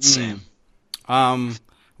originally said, Sam. Well,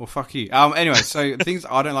 fuck you. Anyway, so things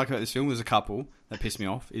I don't like about this film, there's a couple that piss me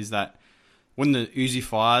off, is that when the Uzi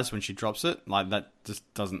fires, when she drops it, like, that just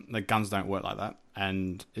doesn't, the guns don't work like that.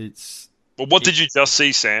 And it's... Well, what did you just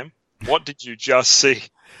see, Sam? What did you just see?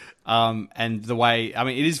 And the way, I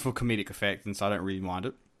mean, it is for comedic effect, and so I don't really mind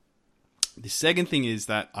it. The second thing is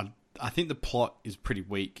that I think the plot is pretty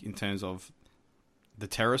weak in terms of the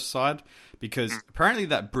terrorist side, because apparently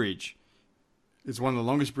that bridge is one of the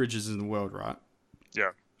longest bridges in the world, right?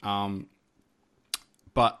 Yeah.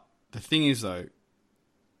 But the thing is, though,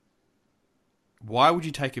 why would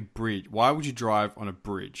you take a bridge? Why would you drive on a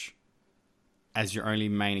bridge as your only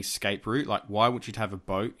main escape route? Like, why would you have a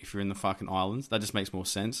boat if you're in the fucking islands? That just makes more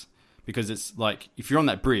sense. Because it's like, if you're on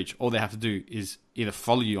that bridge, all they have to do is either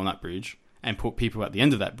follow you on that bridge and put people at the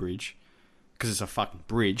end of that bridge, because it's a fucking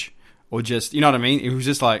bridge, or just, you know what I mean? It was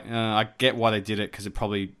just like, I get why they did it, because it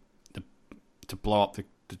probably, to blow up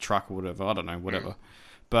the truck or whatever, I don't know, whatever.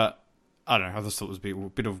 But, I don't know, I just thought it was a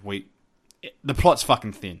bit of weak. The plot's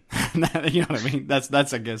fucking thin. You know what I mean? That's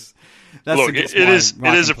I guess. Look, it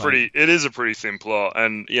is a pretty thin plot,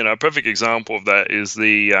 and a perfect example of that is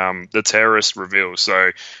the terrorist reveal. So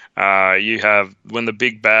you have, when the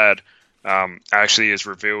big bad actually is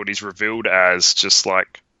revealed, he's revealed as just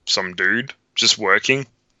like some dude just working,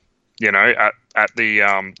 at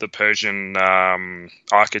the Persian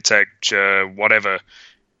architecture, whatever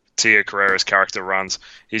Tia Carrera's character runs.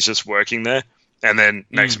 He's just working there. And then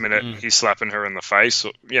next minute he's slapping her in the face,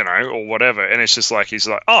 or whatever, and it's just like, he's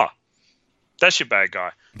like, "Oh, that's your bad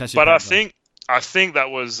guy." But I think that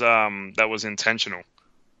was intentional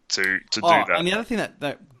to do that. And the other thing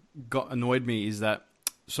that got annoyed me is that,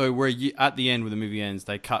 so where at the end, where the movie ends,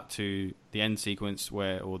 they cut to the end sequence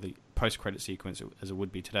or the post-credit sequence, as it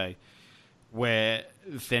would be today, where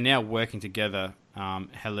they're now working together,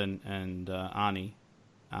 Helen and Arnie.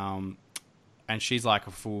 And she's like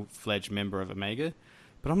a full-fledged member of Omega.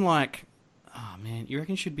 But I'm like, oh man, you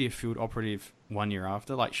reckon she'd be a field operative 1 year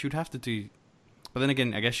after? Like, she'd have to do... But then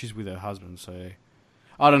again, I guess she's with her husband, so...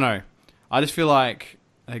 I don't know. I just feel like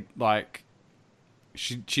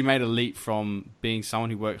she made a leap from being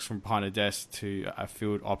someone who works from behind a desk to a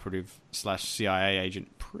field operative / CIA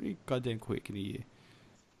agent pretty goddamn quick in a year.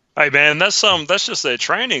 Hey man, that's just their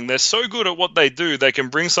training. They're so good at what they do. They can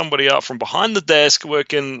bring somebody up from behind the desk,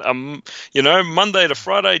 working Monday to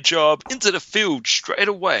Friday job, into the field straight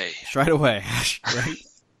away. Straight away.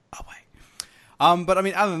 But I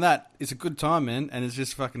mean, other than that, it's a good time, man. And it's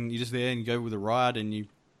just fucking, you're just there and you go with a ride, and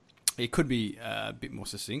it could be a bit more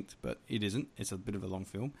succinct, but it isn't. It's a bit of a long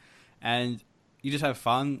film, and you just have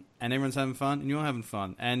fun, and everyone's having fun, and you're having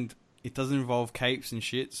fun, and it doesn't involve capes and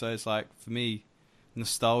shit. So it's like, for me,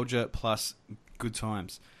 nostalgia plus good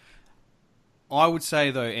times. I would say,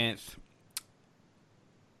 though, Anth,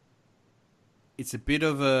 it's a bit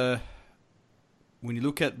of a... When you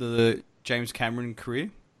look at the James Cameron career,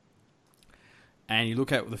 and you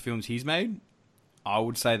look at the films he's made, I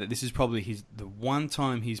would say that this is probably the one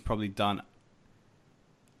time he's probably done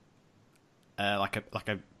like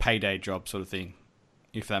a payday job sort of thing,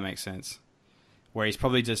 if that makes sense. Where he's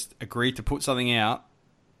probably just agreed to put something out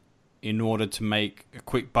in order to make a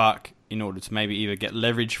quick buck, in order to maybe either get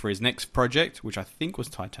leverage for his next project, which I think was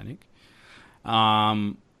Titanic,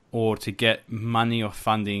 or to get money or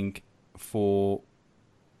funding for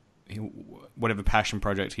whatever passion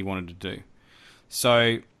project he wanted to do.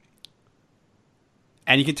 So,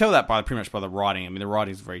 and you can tell that pretty much by the writing. I mean, the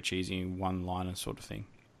writing is very cheesy, one-liner sort of thing.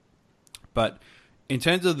 But in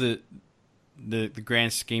terms of the the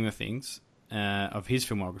grand scheme of things, of his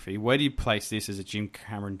filmography, where do you place this as a Jim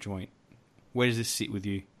Cameron joint? Where does this sit with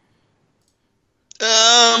you?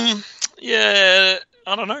 Yeah,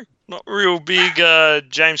 I don't know. Not a real big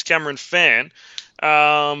James Cameron fan.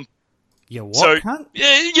 Yeah, what? So Cunt?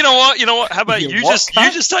 yeah, you know what? You know what? How about Yeah, you what, just cunt?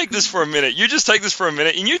 you just take this for a minute. You just take this for a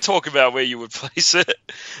minute, and you talk about where you would place it,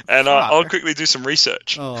 and Fuck. I'll quickly do some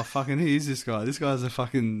research. Oh, fucking, who is this guy? This guy's a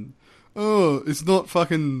fucking... Oh, it's not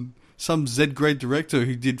fucking some Z-grade director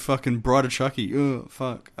who did fucking Bride of Chucky. Oh,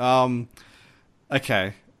 fuck.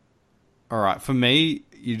 Okay. Alright, for me,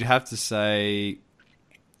 you'd have to say...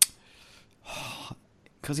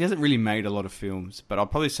 Because he hasn't really made a lot of films, but I'll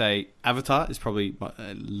probably say Avatar is probably my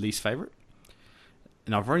least favourite.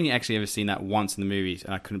 And I've only actually ever seen that once in the movies,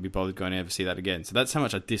 and I couldn't be bothered going to ever see that again. So that's how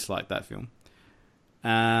much I dislike that film.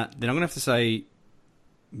 Then I'm going to have to say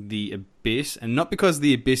The Abyss, and not because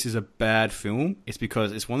The Abyss is a bad film, it's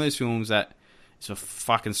because it's one of those films that it's a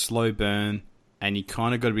fucking slow burn, and you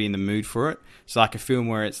kind of got to be in the mood for it. It's like a film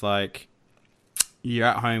where it's like you're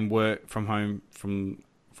at home,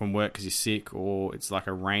 from work because you're sick, or it's like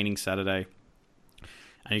a raining Saturday,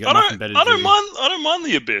 and you got nothing better to do. I don't mind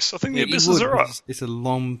The Abyss. I think The Abyss is alright. It's a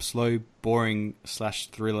long, slow, boring /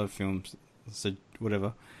 thriller film, so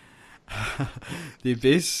whatever. The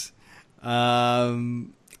Abyss,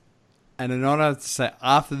 and then I'd have to say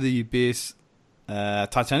after The Abyss,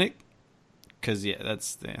 Titanic, because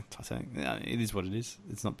Titanic. Yeah, it is what it is.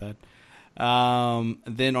 It's not bad.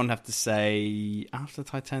 Then I'd have to say after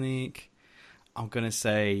Titanic, I'm going to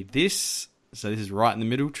say this. So this is right in the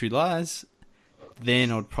middle, True Lies. Then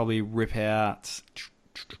I'd probably rip out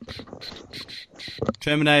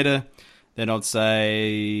Terminator. Then I'd say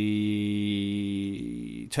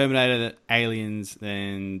Terminator, Aliens,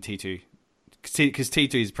 then T2. Because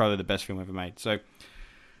T2 is probably the best film ever made. So,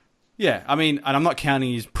 yeah, I mean, and I'm not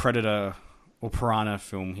counting his Predator or Piranha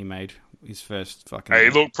film he made. His first fucking...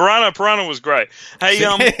 Hey, look, Piranha was great. Hey, See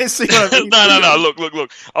what I mean? No. Look.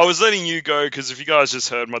 I was letting you go because if you guys just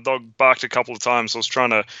heard, my dog barked a couple of times. I was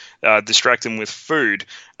trying to distract him with food.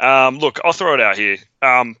 Look, I'll throw it out here.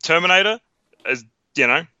 Terminator is,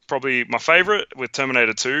 probably my favorite with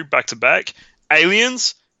Terminator 2 back to back.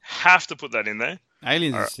 Aliens, have to put that in there.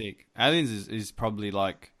 Aliens is sick. Aliens is probably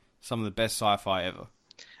like some of the best sci-fi ever.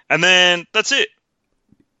 And then that's it.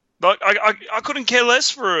 Like I couldn't care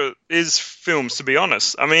less for his films, to be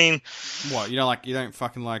honest. I mean, what you don't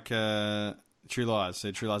fucking like True Lies.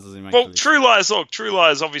 So True Lies doesn't make. Well, True Lies.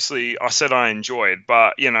 Obviously, I said I enjoyed,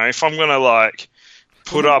 but if I'm gonna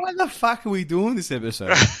put up, why the fuck are we doing this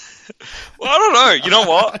episode? Well, I don't know. You know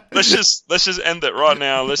what? Let's just end it right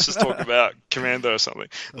now. Let's just talk about Commando or something.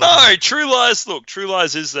 No, True Lies. Look, True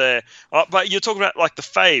Lies is there, but you're talking about the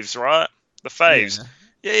faves, right? The faves. Yeah.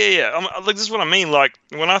 Yeah. This is what I mean. Like,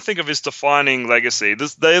 when I think of his defining legacy,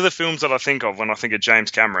 they're the films that I think of when I think of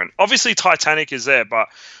James Cameron. Obviously, Titanic is there, but,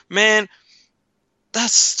 man,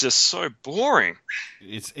 that's just so boring.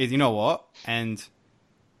 It's you know what? And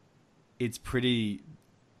it's pretty...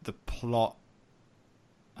 The plot...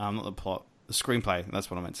 not the plot. The screenplay.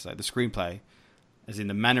 That's what I meant to say. The screenplay, as in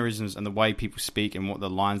the mannerisms and the way people speak and what the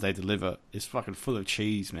lines they deliver, is fucking full of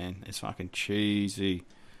cheese, man. It's fucking cheesy.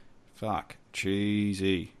 Fuck.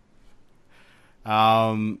 Cheesy.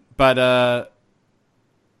 Yeah,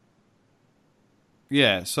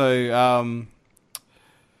 so,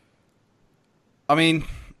 I mean,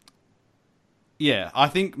 yeah, I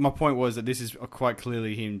think my point was that this is quite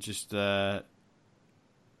clearly him just, not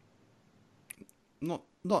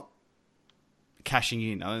cashing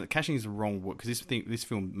in. Cashing is the wrong word, because this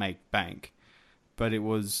film made bank, but it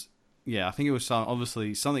was, yeah, I think it was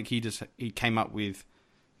obviously something he came up with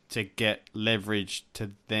to get leverage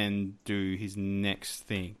to then do his next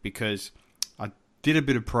thing. Because I did a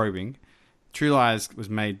bit of probing. True Lies was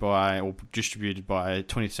made by or distributed by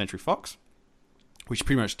 20th Century Fox, which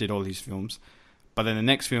pretty much did all his films. But then the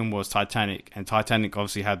next film was Titanic, and Titanic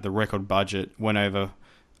obviously had the record budget, went over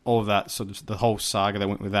all of that, sort of the whole saga that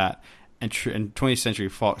went with that. And 20th Century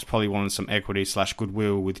Fox probably wanted some equity /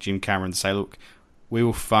 goodwill with Jim Cameron to say, look, we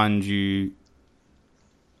will fund you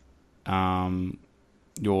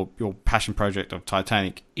your passion project of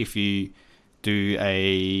Titanic if you do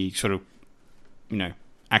a sort of,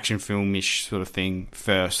 action film-ish sort of thing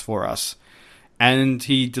first for us. And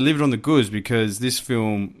he delivered on the goods, because this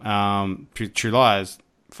film, True Lies,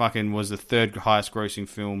 fucking was the third highest grossing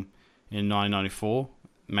film in 1994.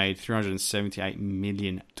 Made $378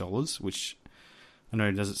 million, which I know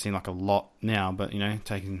it doesn't seem like a lot now, but,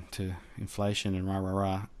 taken to inflation and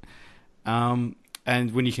rah. And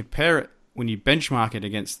when you compare it, when you benchmark it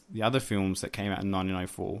against the other films that came out in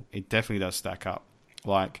 1994, it definitely does stack up.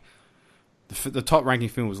 Like, The top ranking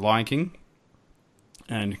film was Lion King,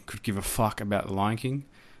 and could give a fuck about the Lion King.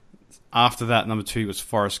 After that, number 2 was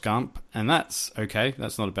Forrest Gump, and that's okay.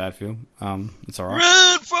 That's not a bad film. It's all right.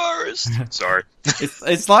 Run, Forrest. Sorry.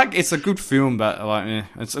 It's a good film, but like,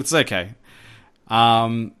 it's okay.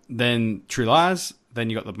 Then True Lies. Then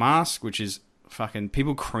you got The Mask, which is fucking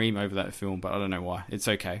people cream over that film, but I don't know why. It's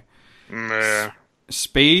okay. Yeah.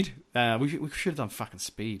 Speed. We should have done fucking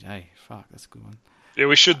Speed. Hey, fuck, that's a good one. Yeah,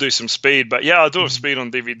 we should do some Speed, but yeah, I do have Speed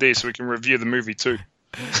on DVD, so we can review the movie too.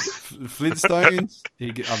 Flintstones.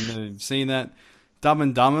 I've never seen that. Dumb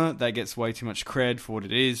and Dumber. That gets way too much cred for what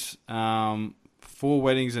it is. 4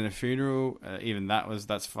 Weddings and a Funeral. Even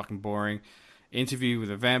that's fucking boring. Interview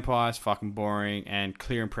with a Vampire is fucking boring. And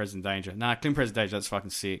Clear and Present Danger. Clear and Present Danger, that's fucking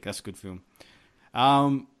sick. That's a good film.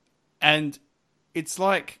 And it's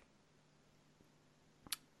like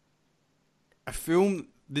a film.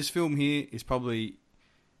 This film here is probably,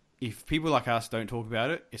 if people like us don't talk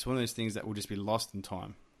about it, it's one of those things that will just be lost in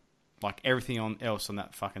time. Like everything else on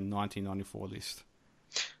that fucking 1994 list.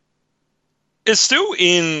 It's still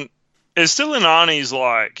in Arnie's,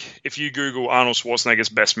 like, if you Google Arnold Schwarzenegger's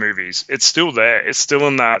best movies, it's still there. It's still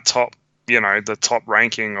in that top, the top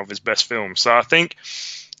ranking of his best films. So I think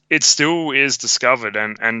it still is discovered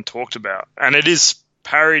and talked about. And it is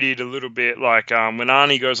parodied a little bit, like when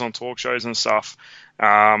Arnie goes on talk shows and stuff.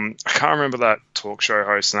 I can't remember that talk show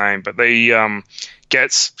host's name, but they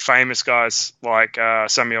gets famous guys like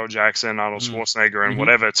Samuel Jackson, Arnold Schwarzenegger, and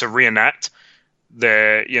whatever to reenact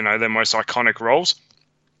their most iconic roles.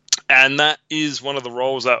 And that is one of the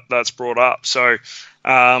roles that's brought up. So,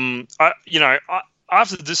 I have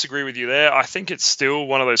to disagree with you there. I think it's still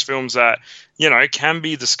one of those films that, can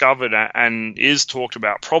be discovered and is talked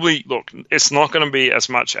about. Probably, look, it's not going to be as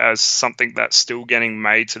much as something that's still getting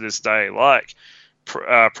made to this day, like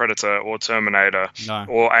Predator or Terminator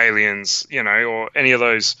or Aliens, or any of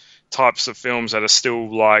those types of films that are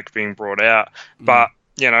still like being brought out. But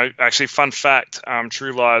actually, fun fact,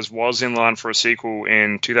 True Lies was in line for a sequel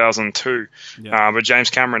in 2002, but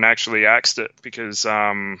James Cameron actually axed it because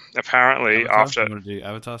apparently Avatar? after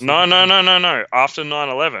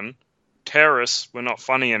 9/11, terrorists were not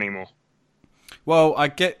funny anymore. Well, I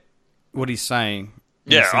get what he's saying.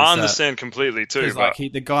 Yeah, I understand completely too. But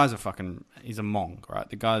like the guy's he's a monk, right?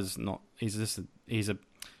 The guy's not. He's a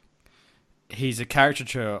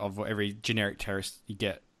caricature of every generic terrorist you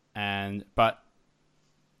get, but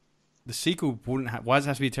the sequel wouldn't have. Why does it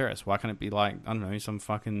have to be a terrorist? Why can't it be like, I don't know, some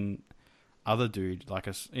fucking other dude like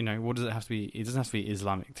us? What does it have to be? It doesn't have to be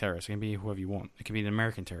Islamic terrorist. It can be whoever you want. It can be an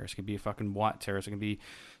American terrorist. It can be a fucking white terrorist. It can be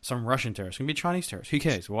some Russian terrorist. It can be a Chinese terrorist. Who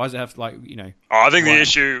cares? Why does it have to I think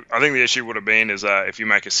the issue would have been is that if you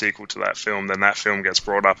make a sequel to that film, then that film gets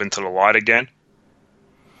brought up into the light again.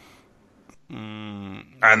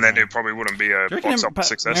 And then it probably wouldn't be a box office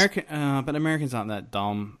success. But Americans aren't that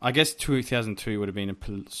dumb. I guess 2002 would have been a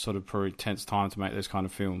sort of pretty tense time to make those kind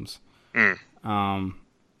of films. Yeah,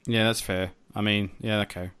 that's fair. I mean, yeah,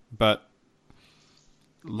 okay. But,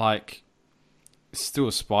 like, it's still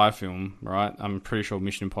a spy film, right? I'm pretty sure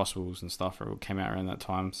Mission Impossibles and stuff came out around that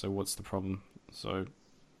time, so what's the problem? So,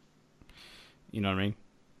 you know what I mean?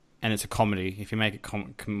 And it's a comedy. If you make it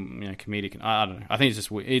comedic, I don't know. I think it's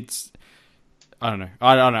just I don't know.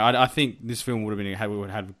 I think this film would have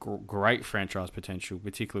had great franchise potential,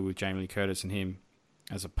 particularly with Jamie Lee Curtis and him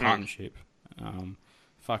as a partnership.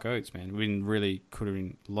 Fuck oats, man. We could have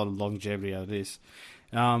been a lot of longevity out of this.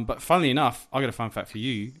 But funnily enough, I got a fun fact for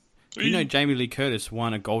you. Do you know Jamie Lee Curtis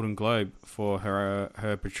won a Golden Globe for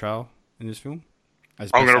her portrayal in this film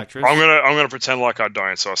as best actress? I'm gonna pretend like I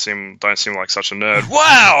don't, so I don't seem like such a nerd.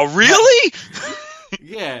 Wow, really?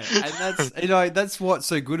 Yeah, and that's what's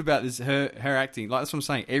so good about this her acting. Like, that's what I'm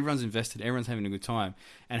saying. Everyone's invested. Everyone's having a good time,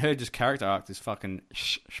 and her just character arc is fucking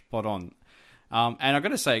spot on. And I got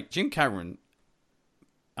to say, Jim Cameron,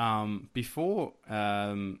 before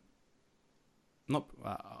I don't know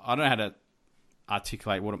how to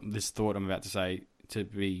articulate this thought I'm about to say to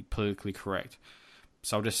be politically correct,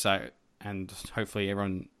 so I'll just say it, and hopefully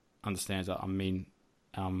everyone understands that I mean.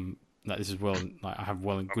 That this is I have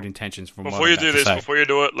good intentions from before you do this. Before you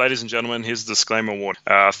do it, ladies and gentlemen, here's the disclaimer warning.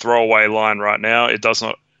 Throwaway line right now. It does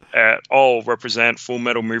not at all represent Full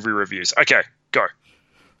Metal movie reviews. Okay, go.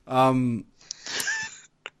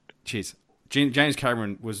 Cheers. James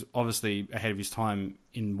Cameron was obviously ahead of his time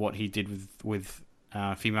in what he did with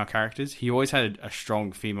female characters. He always had a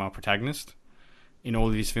strong female protagonist in all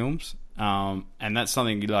of his films, and that's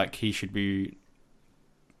something he should be,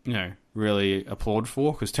 really applaud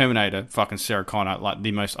for, because Terminator, fucking Sarah Connor, like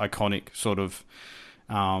the most iconic sort of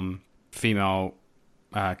female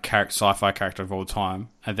sci-fi character of all time.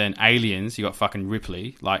 And then Aliens, you got fucking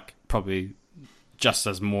Ripley, like probably just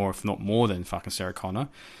as more, if not more than fucking Sarah Connor.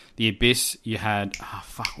 The Abyss, you had... Oh,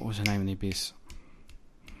 fuck, what was her name in The Abyss?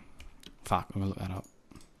 Fuck, I'm going to look that up.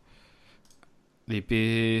 The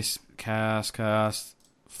Abyss, cast,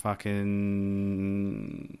 fucking...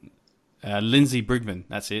 Lindsay Brigman,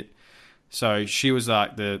 that's it. So she was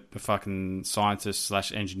like the fucking scientist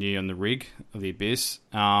 / engineer on the rig of The Abyss.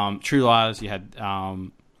 True Lies, you had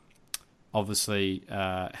obviously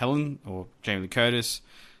Helen or Jamie Lee Curtis.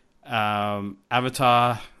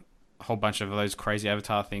 Avatar, a whole bunch of those crazy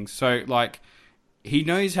Avatar things. So like he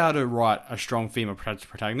knows how to write a strong female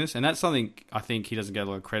protagonist, and that's something I think he doesn't get a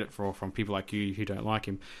lot of credit for from people like you who don't like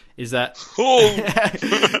him. Is that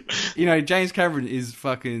you know, James Cameron is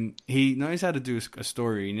fucking. He knows how to do a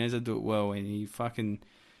story. He knows how to do it well, and he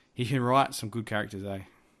can write some good characters.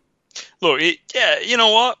 Look, you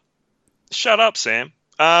know what? Shut up, Sam.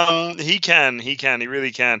 He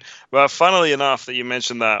really can. But funnily enough, that you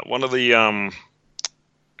mentioned that one of the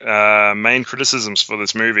main criticisms for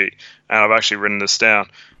this movie, and I've actually written this down,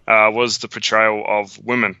 was the portrayal of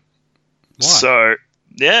women. Why? So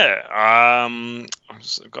yeah,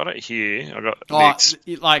 I've got it here. I got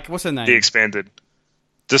like what's her name? The Expanded.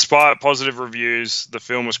 Despite positive reviews, the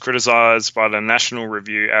film was criticized by the National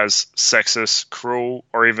Review as sexist, cruel,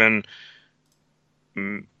 or even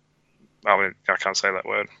I can't say that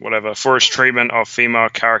word. Whatever, for its treatment of female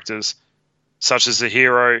characters, such as the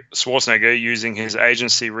hero Schwarzenegger using his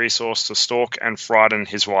agency resource to stalk and frighten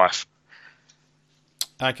his wife.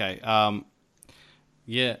 Okay.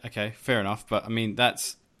 Yeah. Okay. Fair enough. But I mean,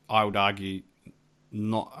 that's, I would argue,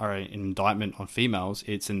 not an indictment on females.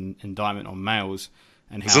 It's an indictment on males.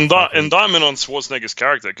 And it's an indictment on Schwarzenegger's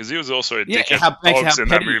character, because he was also a dickhead dogs in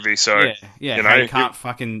that movie. So yeah, you know, you can't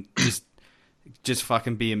fucking just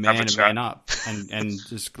fucking be a man and man up and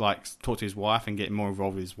just like talk to his wife and get more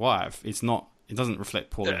involved with his wife. It's not. It doesn't reflect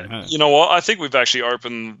poorly on her. You know what? I think we've actually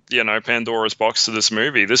opened, Pandora's box to this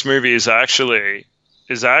movie. This movie is actually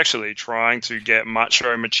trying to get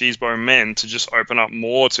macho machismo men to just open up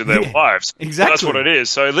more to their wives. Exactly. That's what it is.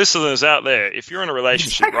 So listeners out there, if you're in a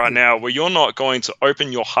relationship right now where you're not going to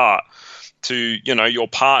open your heart to, your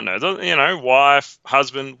partner, wife,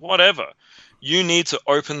 husband, whatever, you need to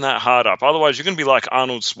open that heart up. Otherwise, you're going to be like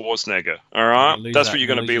Arnold Schwarzenegger, all right? That's what you're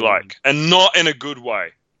going to be like, and not in a good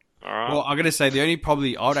way. All right. Well, I'm going to say the only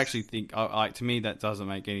probably I would actually think, like, to me, that doesn't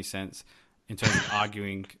make any sense in terms of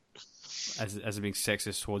arguing as being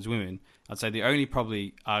sexist towards women. I'd say the only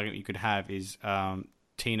probably argument you could have is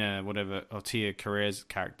Tia Carrere's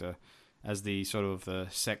character as the sort of the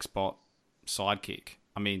sex bot sidekick.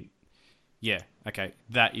 I mean, yeah, okay,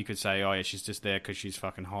 that you could say, oh yeah, she's just there because she's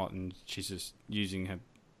fucking hot and she's just using her,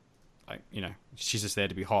 like, she's just there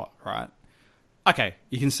to be hot, right? Okay,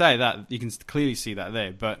 you can say that, you can clearly see that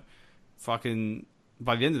there, but fucking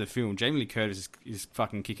by the end of the film, Jamie Lee Curtis is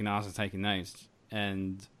fucking kicking ass and taking names,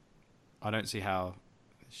 and I don't see how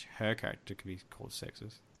her character could be called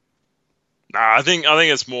sexist. Nah, I think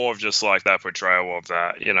it's more of just like that portrayal of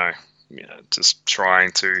that, just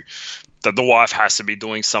trying to, that the wife has to be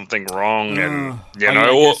doing something wrong, and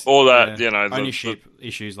all that, ownership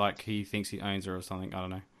issues, like he thinks he owns her or something. I don't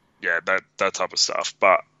know. Yeah, that type of stuff.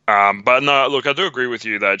 But no, look, I do agree with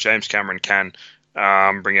you that James Cameron can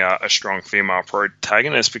bring out a strong female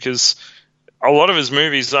protagonist, because a lot of his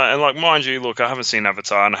movies, and like, mind you, look, I haven't seen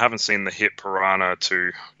Avatar and I haven't seen the hit Piranha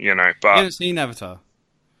 2, but... You haven't seen Avatar?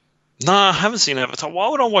 No, I haven't seen Avatar. Why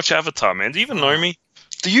would I watch Avatar, man? Do you even know me?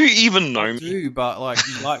 Do you even know me? I do, but like,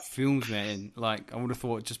 you like films, man. Like, I would have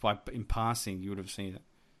thought just in passing you would have seen it.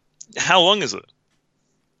 How long is it?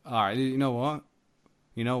 Alright, you know what?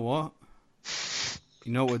 You know what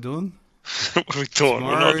we're doing? What are we doing?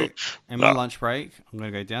 Tomorrow, in my lunch break, I'm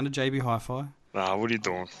going to go down to JB Hi-Fi. Nah, what are you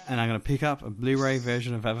doing? And I'm going to pick up a Blu-ray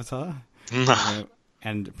version of Avatar. Nah.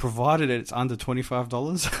 And provided it's under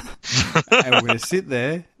 $25, and we're going to sit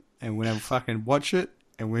there and we're going to fucking watch it,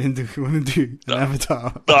 and we're going to do an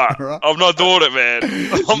Avatar. Nah, right? I'm not doing it, man.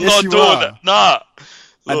 I'm not doing it. Nah.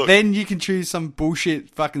 Look. And then you can choose some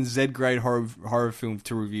bullshit fucking Z-grade horror film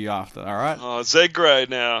to review after, alright? Oh,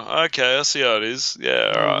 Z-grade now. Okay, I see how it is.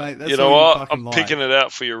 Yeah, alright. Mate, you know what? I'm picking it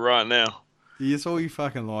out for you right now. It's all you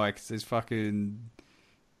fucking like. It's fucking...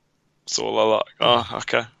 That's all I like. Oh,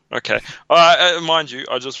 okay. Alright, mind you,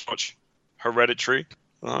 I just watched Hereditary.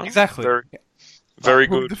 Exactly. Very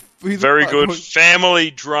good. Very good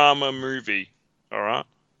family drama movie. Alright?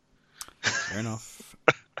 Fair enough.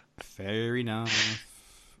 Fair enough.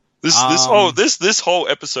 This whole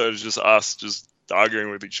episode is just us just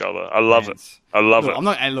arguing with each other. I love it. I'm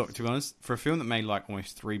not. And look, to be honest, for a film that made like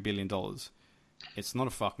almost $3 billion, it's not a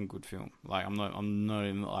fucking good film. Like, I'm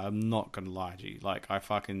not gonna lie to you. Like, I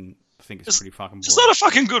fucking think it's pretty fucking boring. It's not a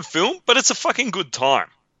fucking good film, but it's a fucking good time,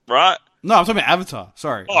 right? No, I'm talking about Avatar.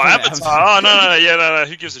 Sorry. Oh, Avatar. Oh, no.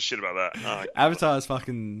 Who gives a shit about that? Oh, Avatar is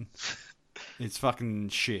fucking... It's fucking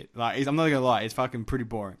shit. Like, I'm not gonna lie, it's fucking pretty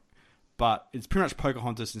boring. But it's pretty much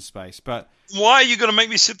Pocahontas in space. But why are you gonna make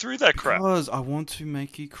me sit through that crap? Because I want to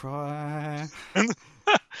make you cry.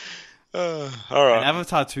 All right. And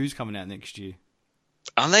Avatar 2 is coming out next year.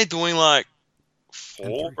 Aren't they doing like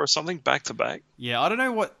 4 or something back to back? Yeah, I don't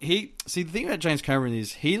know what he... See, the thing about James Cameron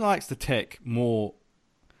is he likes the tech more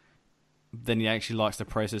than he actually likes the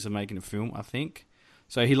process of making a film, I think.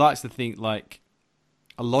 So he likes to think, like,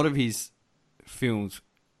 a lot of his films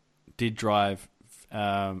did drive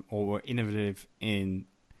or were innovative in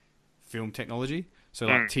film technology. So,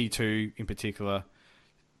 like, T2 in particular,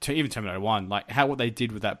 to even Terminator 1, like, what they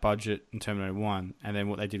did with that budget in Terminator 1 and then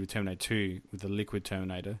what they did with Terminator 2 with the liquid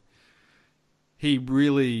Terminator. He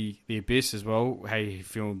really, The Abyss as well, how he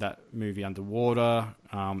filmed that movie underwater,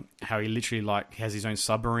 how he literally, like, has his own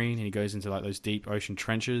submarine and he goes into, like, those deep ocean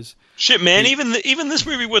trenches. Shit, man, even this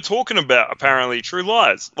movie we're talking about, apparently, True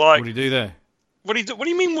Lies. Like, what did he do there? What do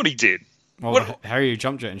you mean what he did? Well, Harry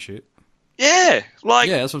jump jet and shit. Yeah, like,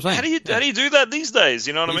 yeah, that's what I'm saying. How do you do that these days?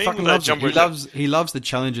 You know what I mean? Fucking loves it. He loves the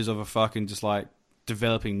challenges of a fucking just like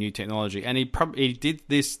developing new technology, and he did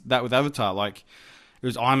that with Avatar. Like, it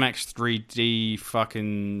was IMAX 3D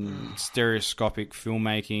fucking stereoscopic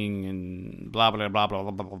filmmaking and blah blah blah blah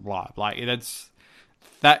blah blah blah. Like, that's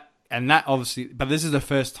that, and that obviously. But this is the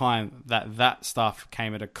first time that stuff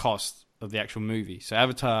came at a cost of the actual movie. So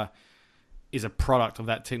Avatar is a product of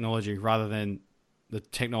that technology rather than the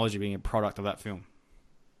technology being a product of that film.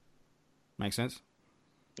 Make sense?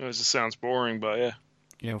 It just sounds boring, but yeah.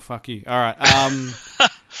 Yeah, well, fuck you. All right.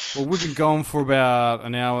 Well, we've been going for about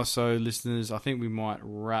an hour or so, listeners. I think we might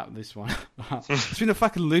wrap this one. It's been a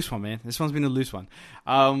fucking loose one, man. This one's been a loose one.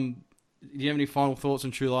 Do you have any final thoughts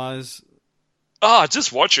on True Lies?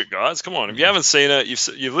 Just watch it, guys. Come on. If you haven't seen it,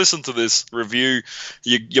 you've listened to this review,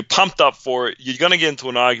 you're pumped up for it, you're going to get into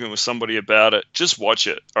an argument with somebody about it, just watch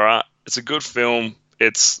it, all right? It's a good film.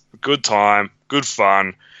 It's a good time, good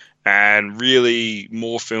fun, and really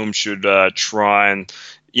more films should try and,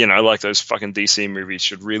 like those fucking DC movies,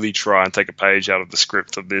 should really try and take a page out of the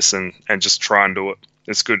script of this and just try and do it.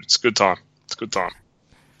 It's good. It's good time. It's good time.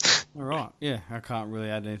 All right. Yeah, I can't really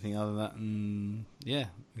add anything other than that. And yeah,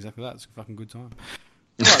 exactly that. It's a fucking good time.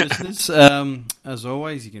 All right, listeners. As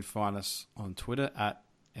always, you can find us on Twitter at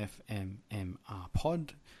FMMRPod,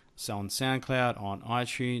 on SoundCloud, on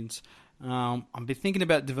iTunes. I've been thinking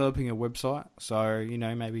about developing a website, so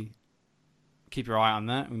maybe keep your eye on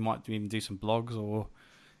that. We might even do some blogs or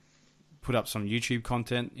put up some YouTube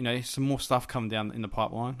content. Some more stuff coming down in the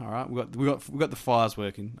pipeline. All right, we got the fires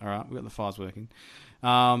working. All right, we got the fires working.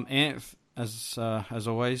 Anth, as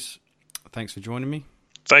always, thanks for joining me.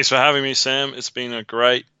 Thanks for having me, Sam. It's been a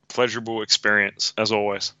great, pleasurable experience as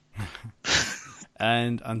always.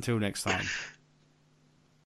 And until next time.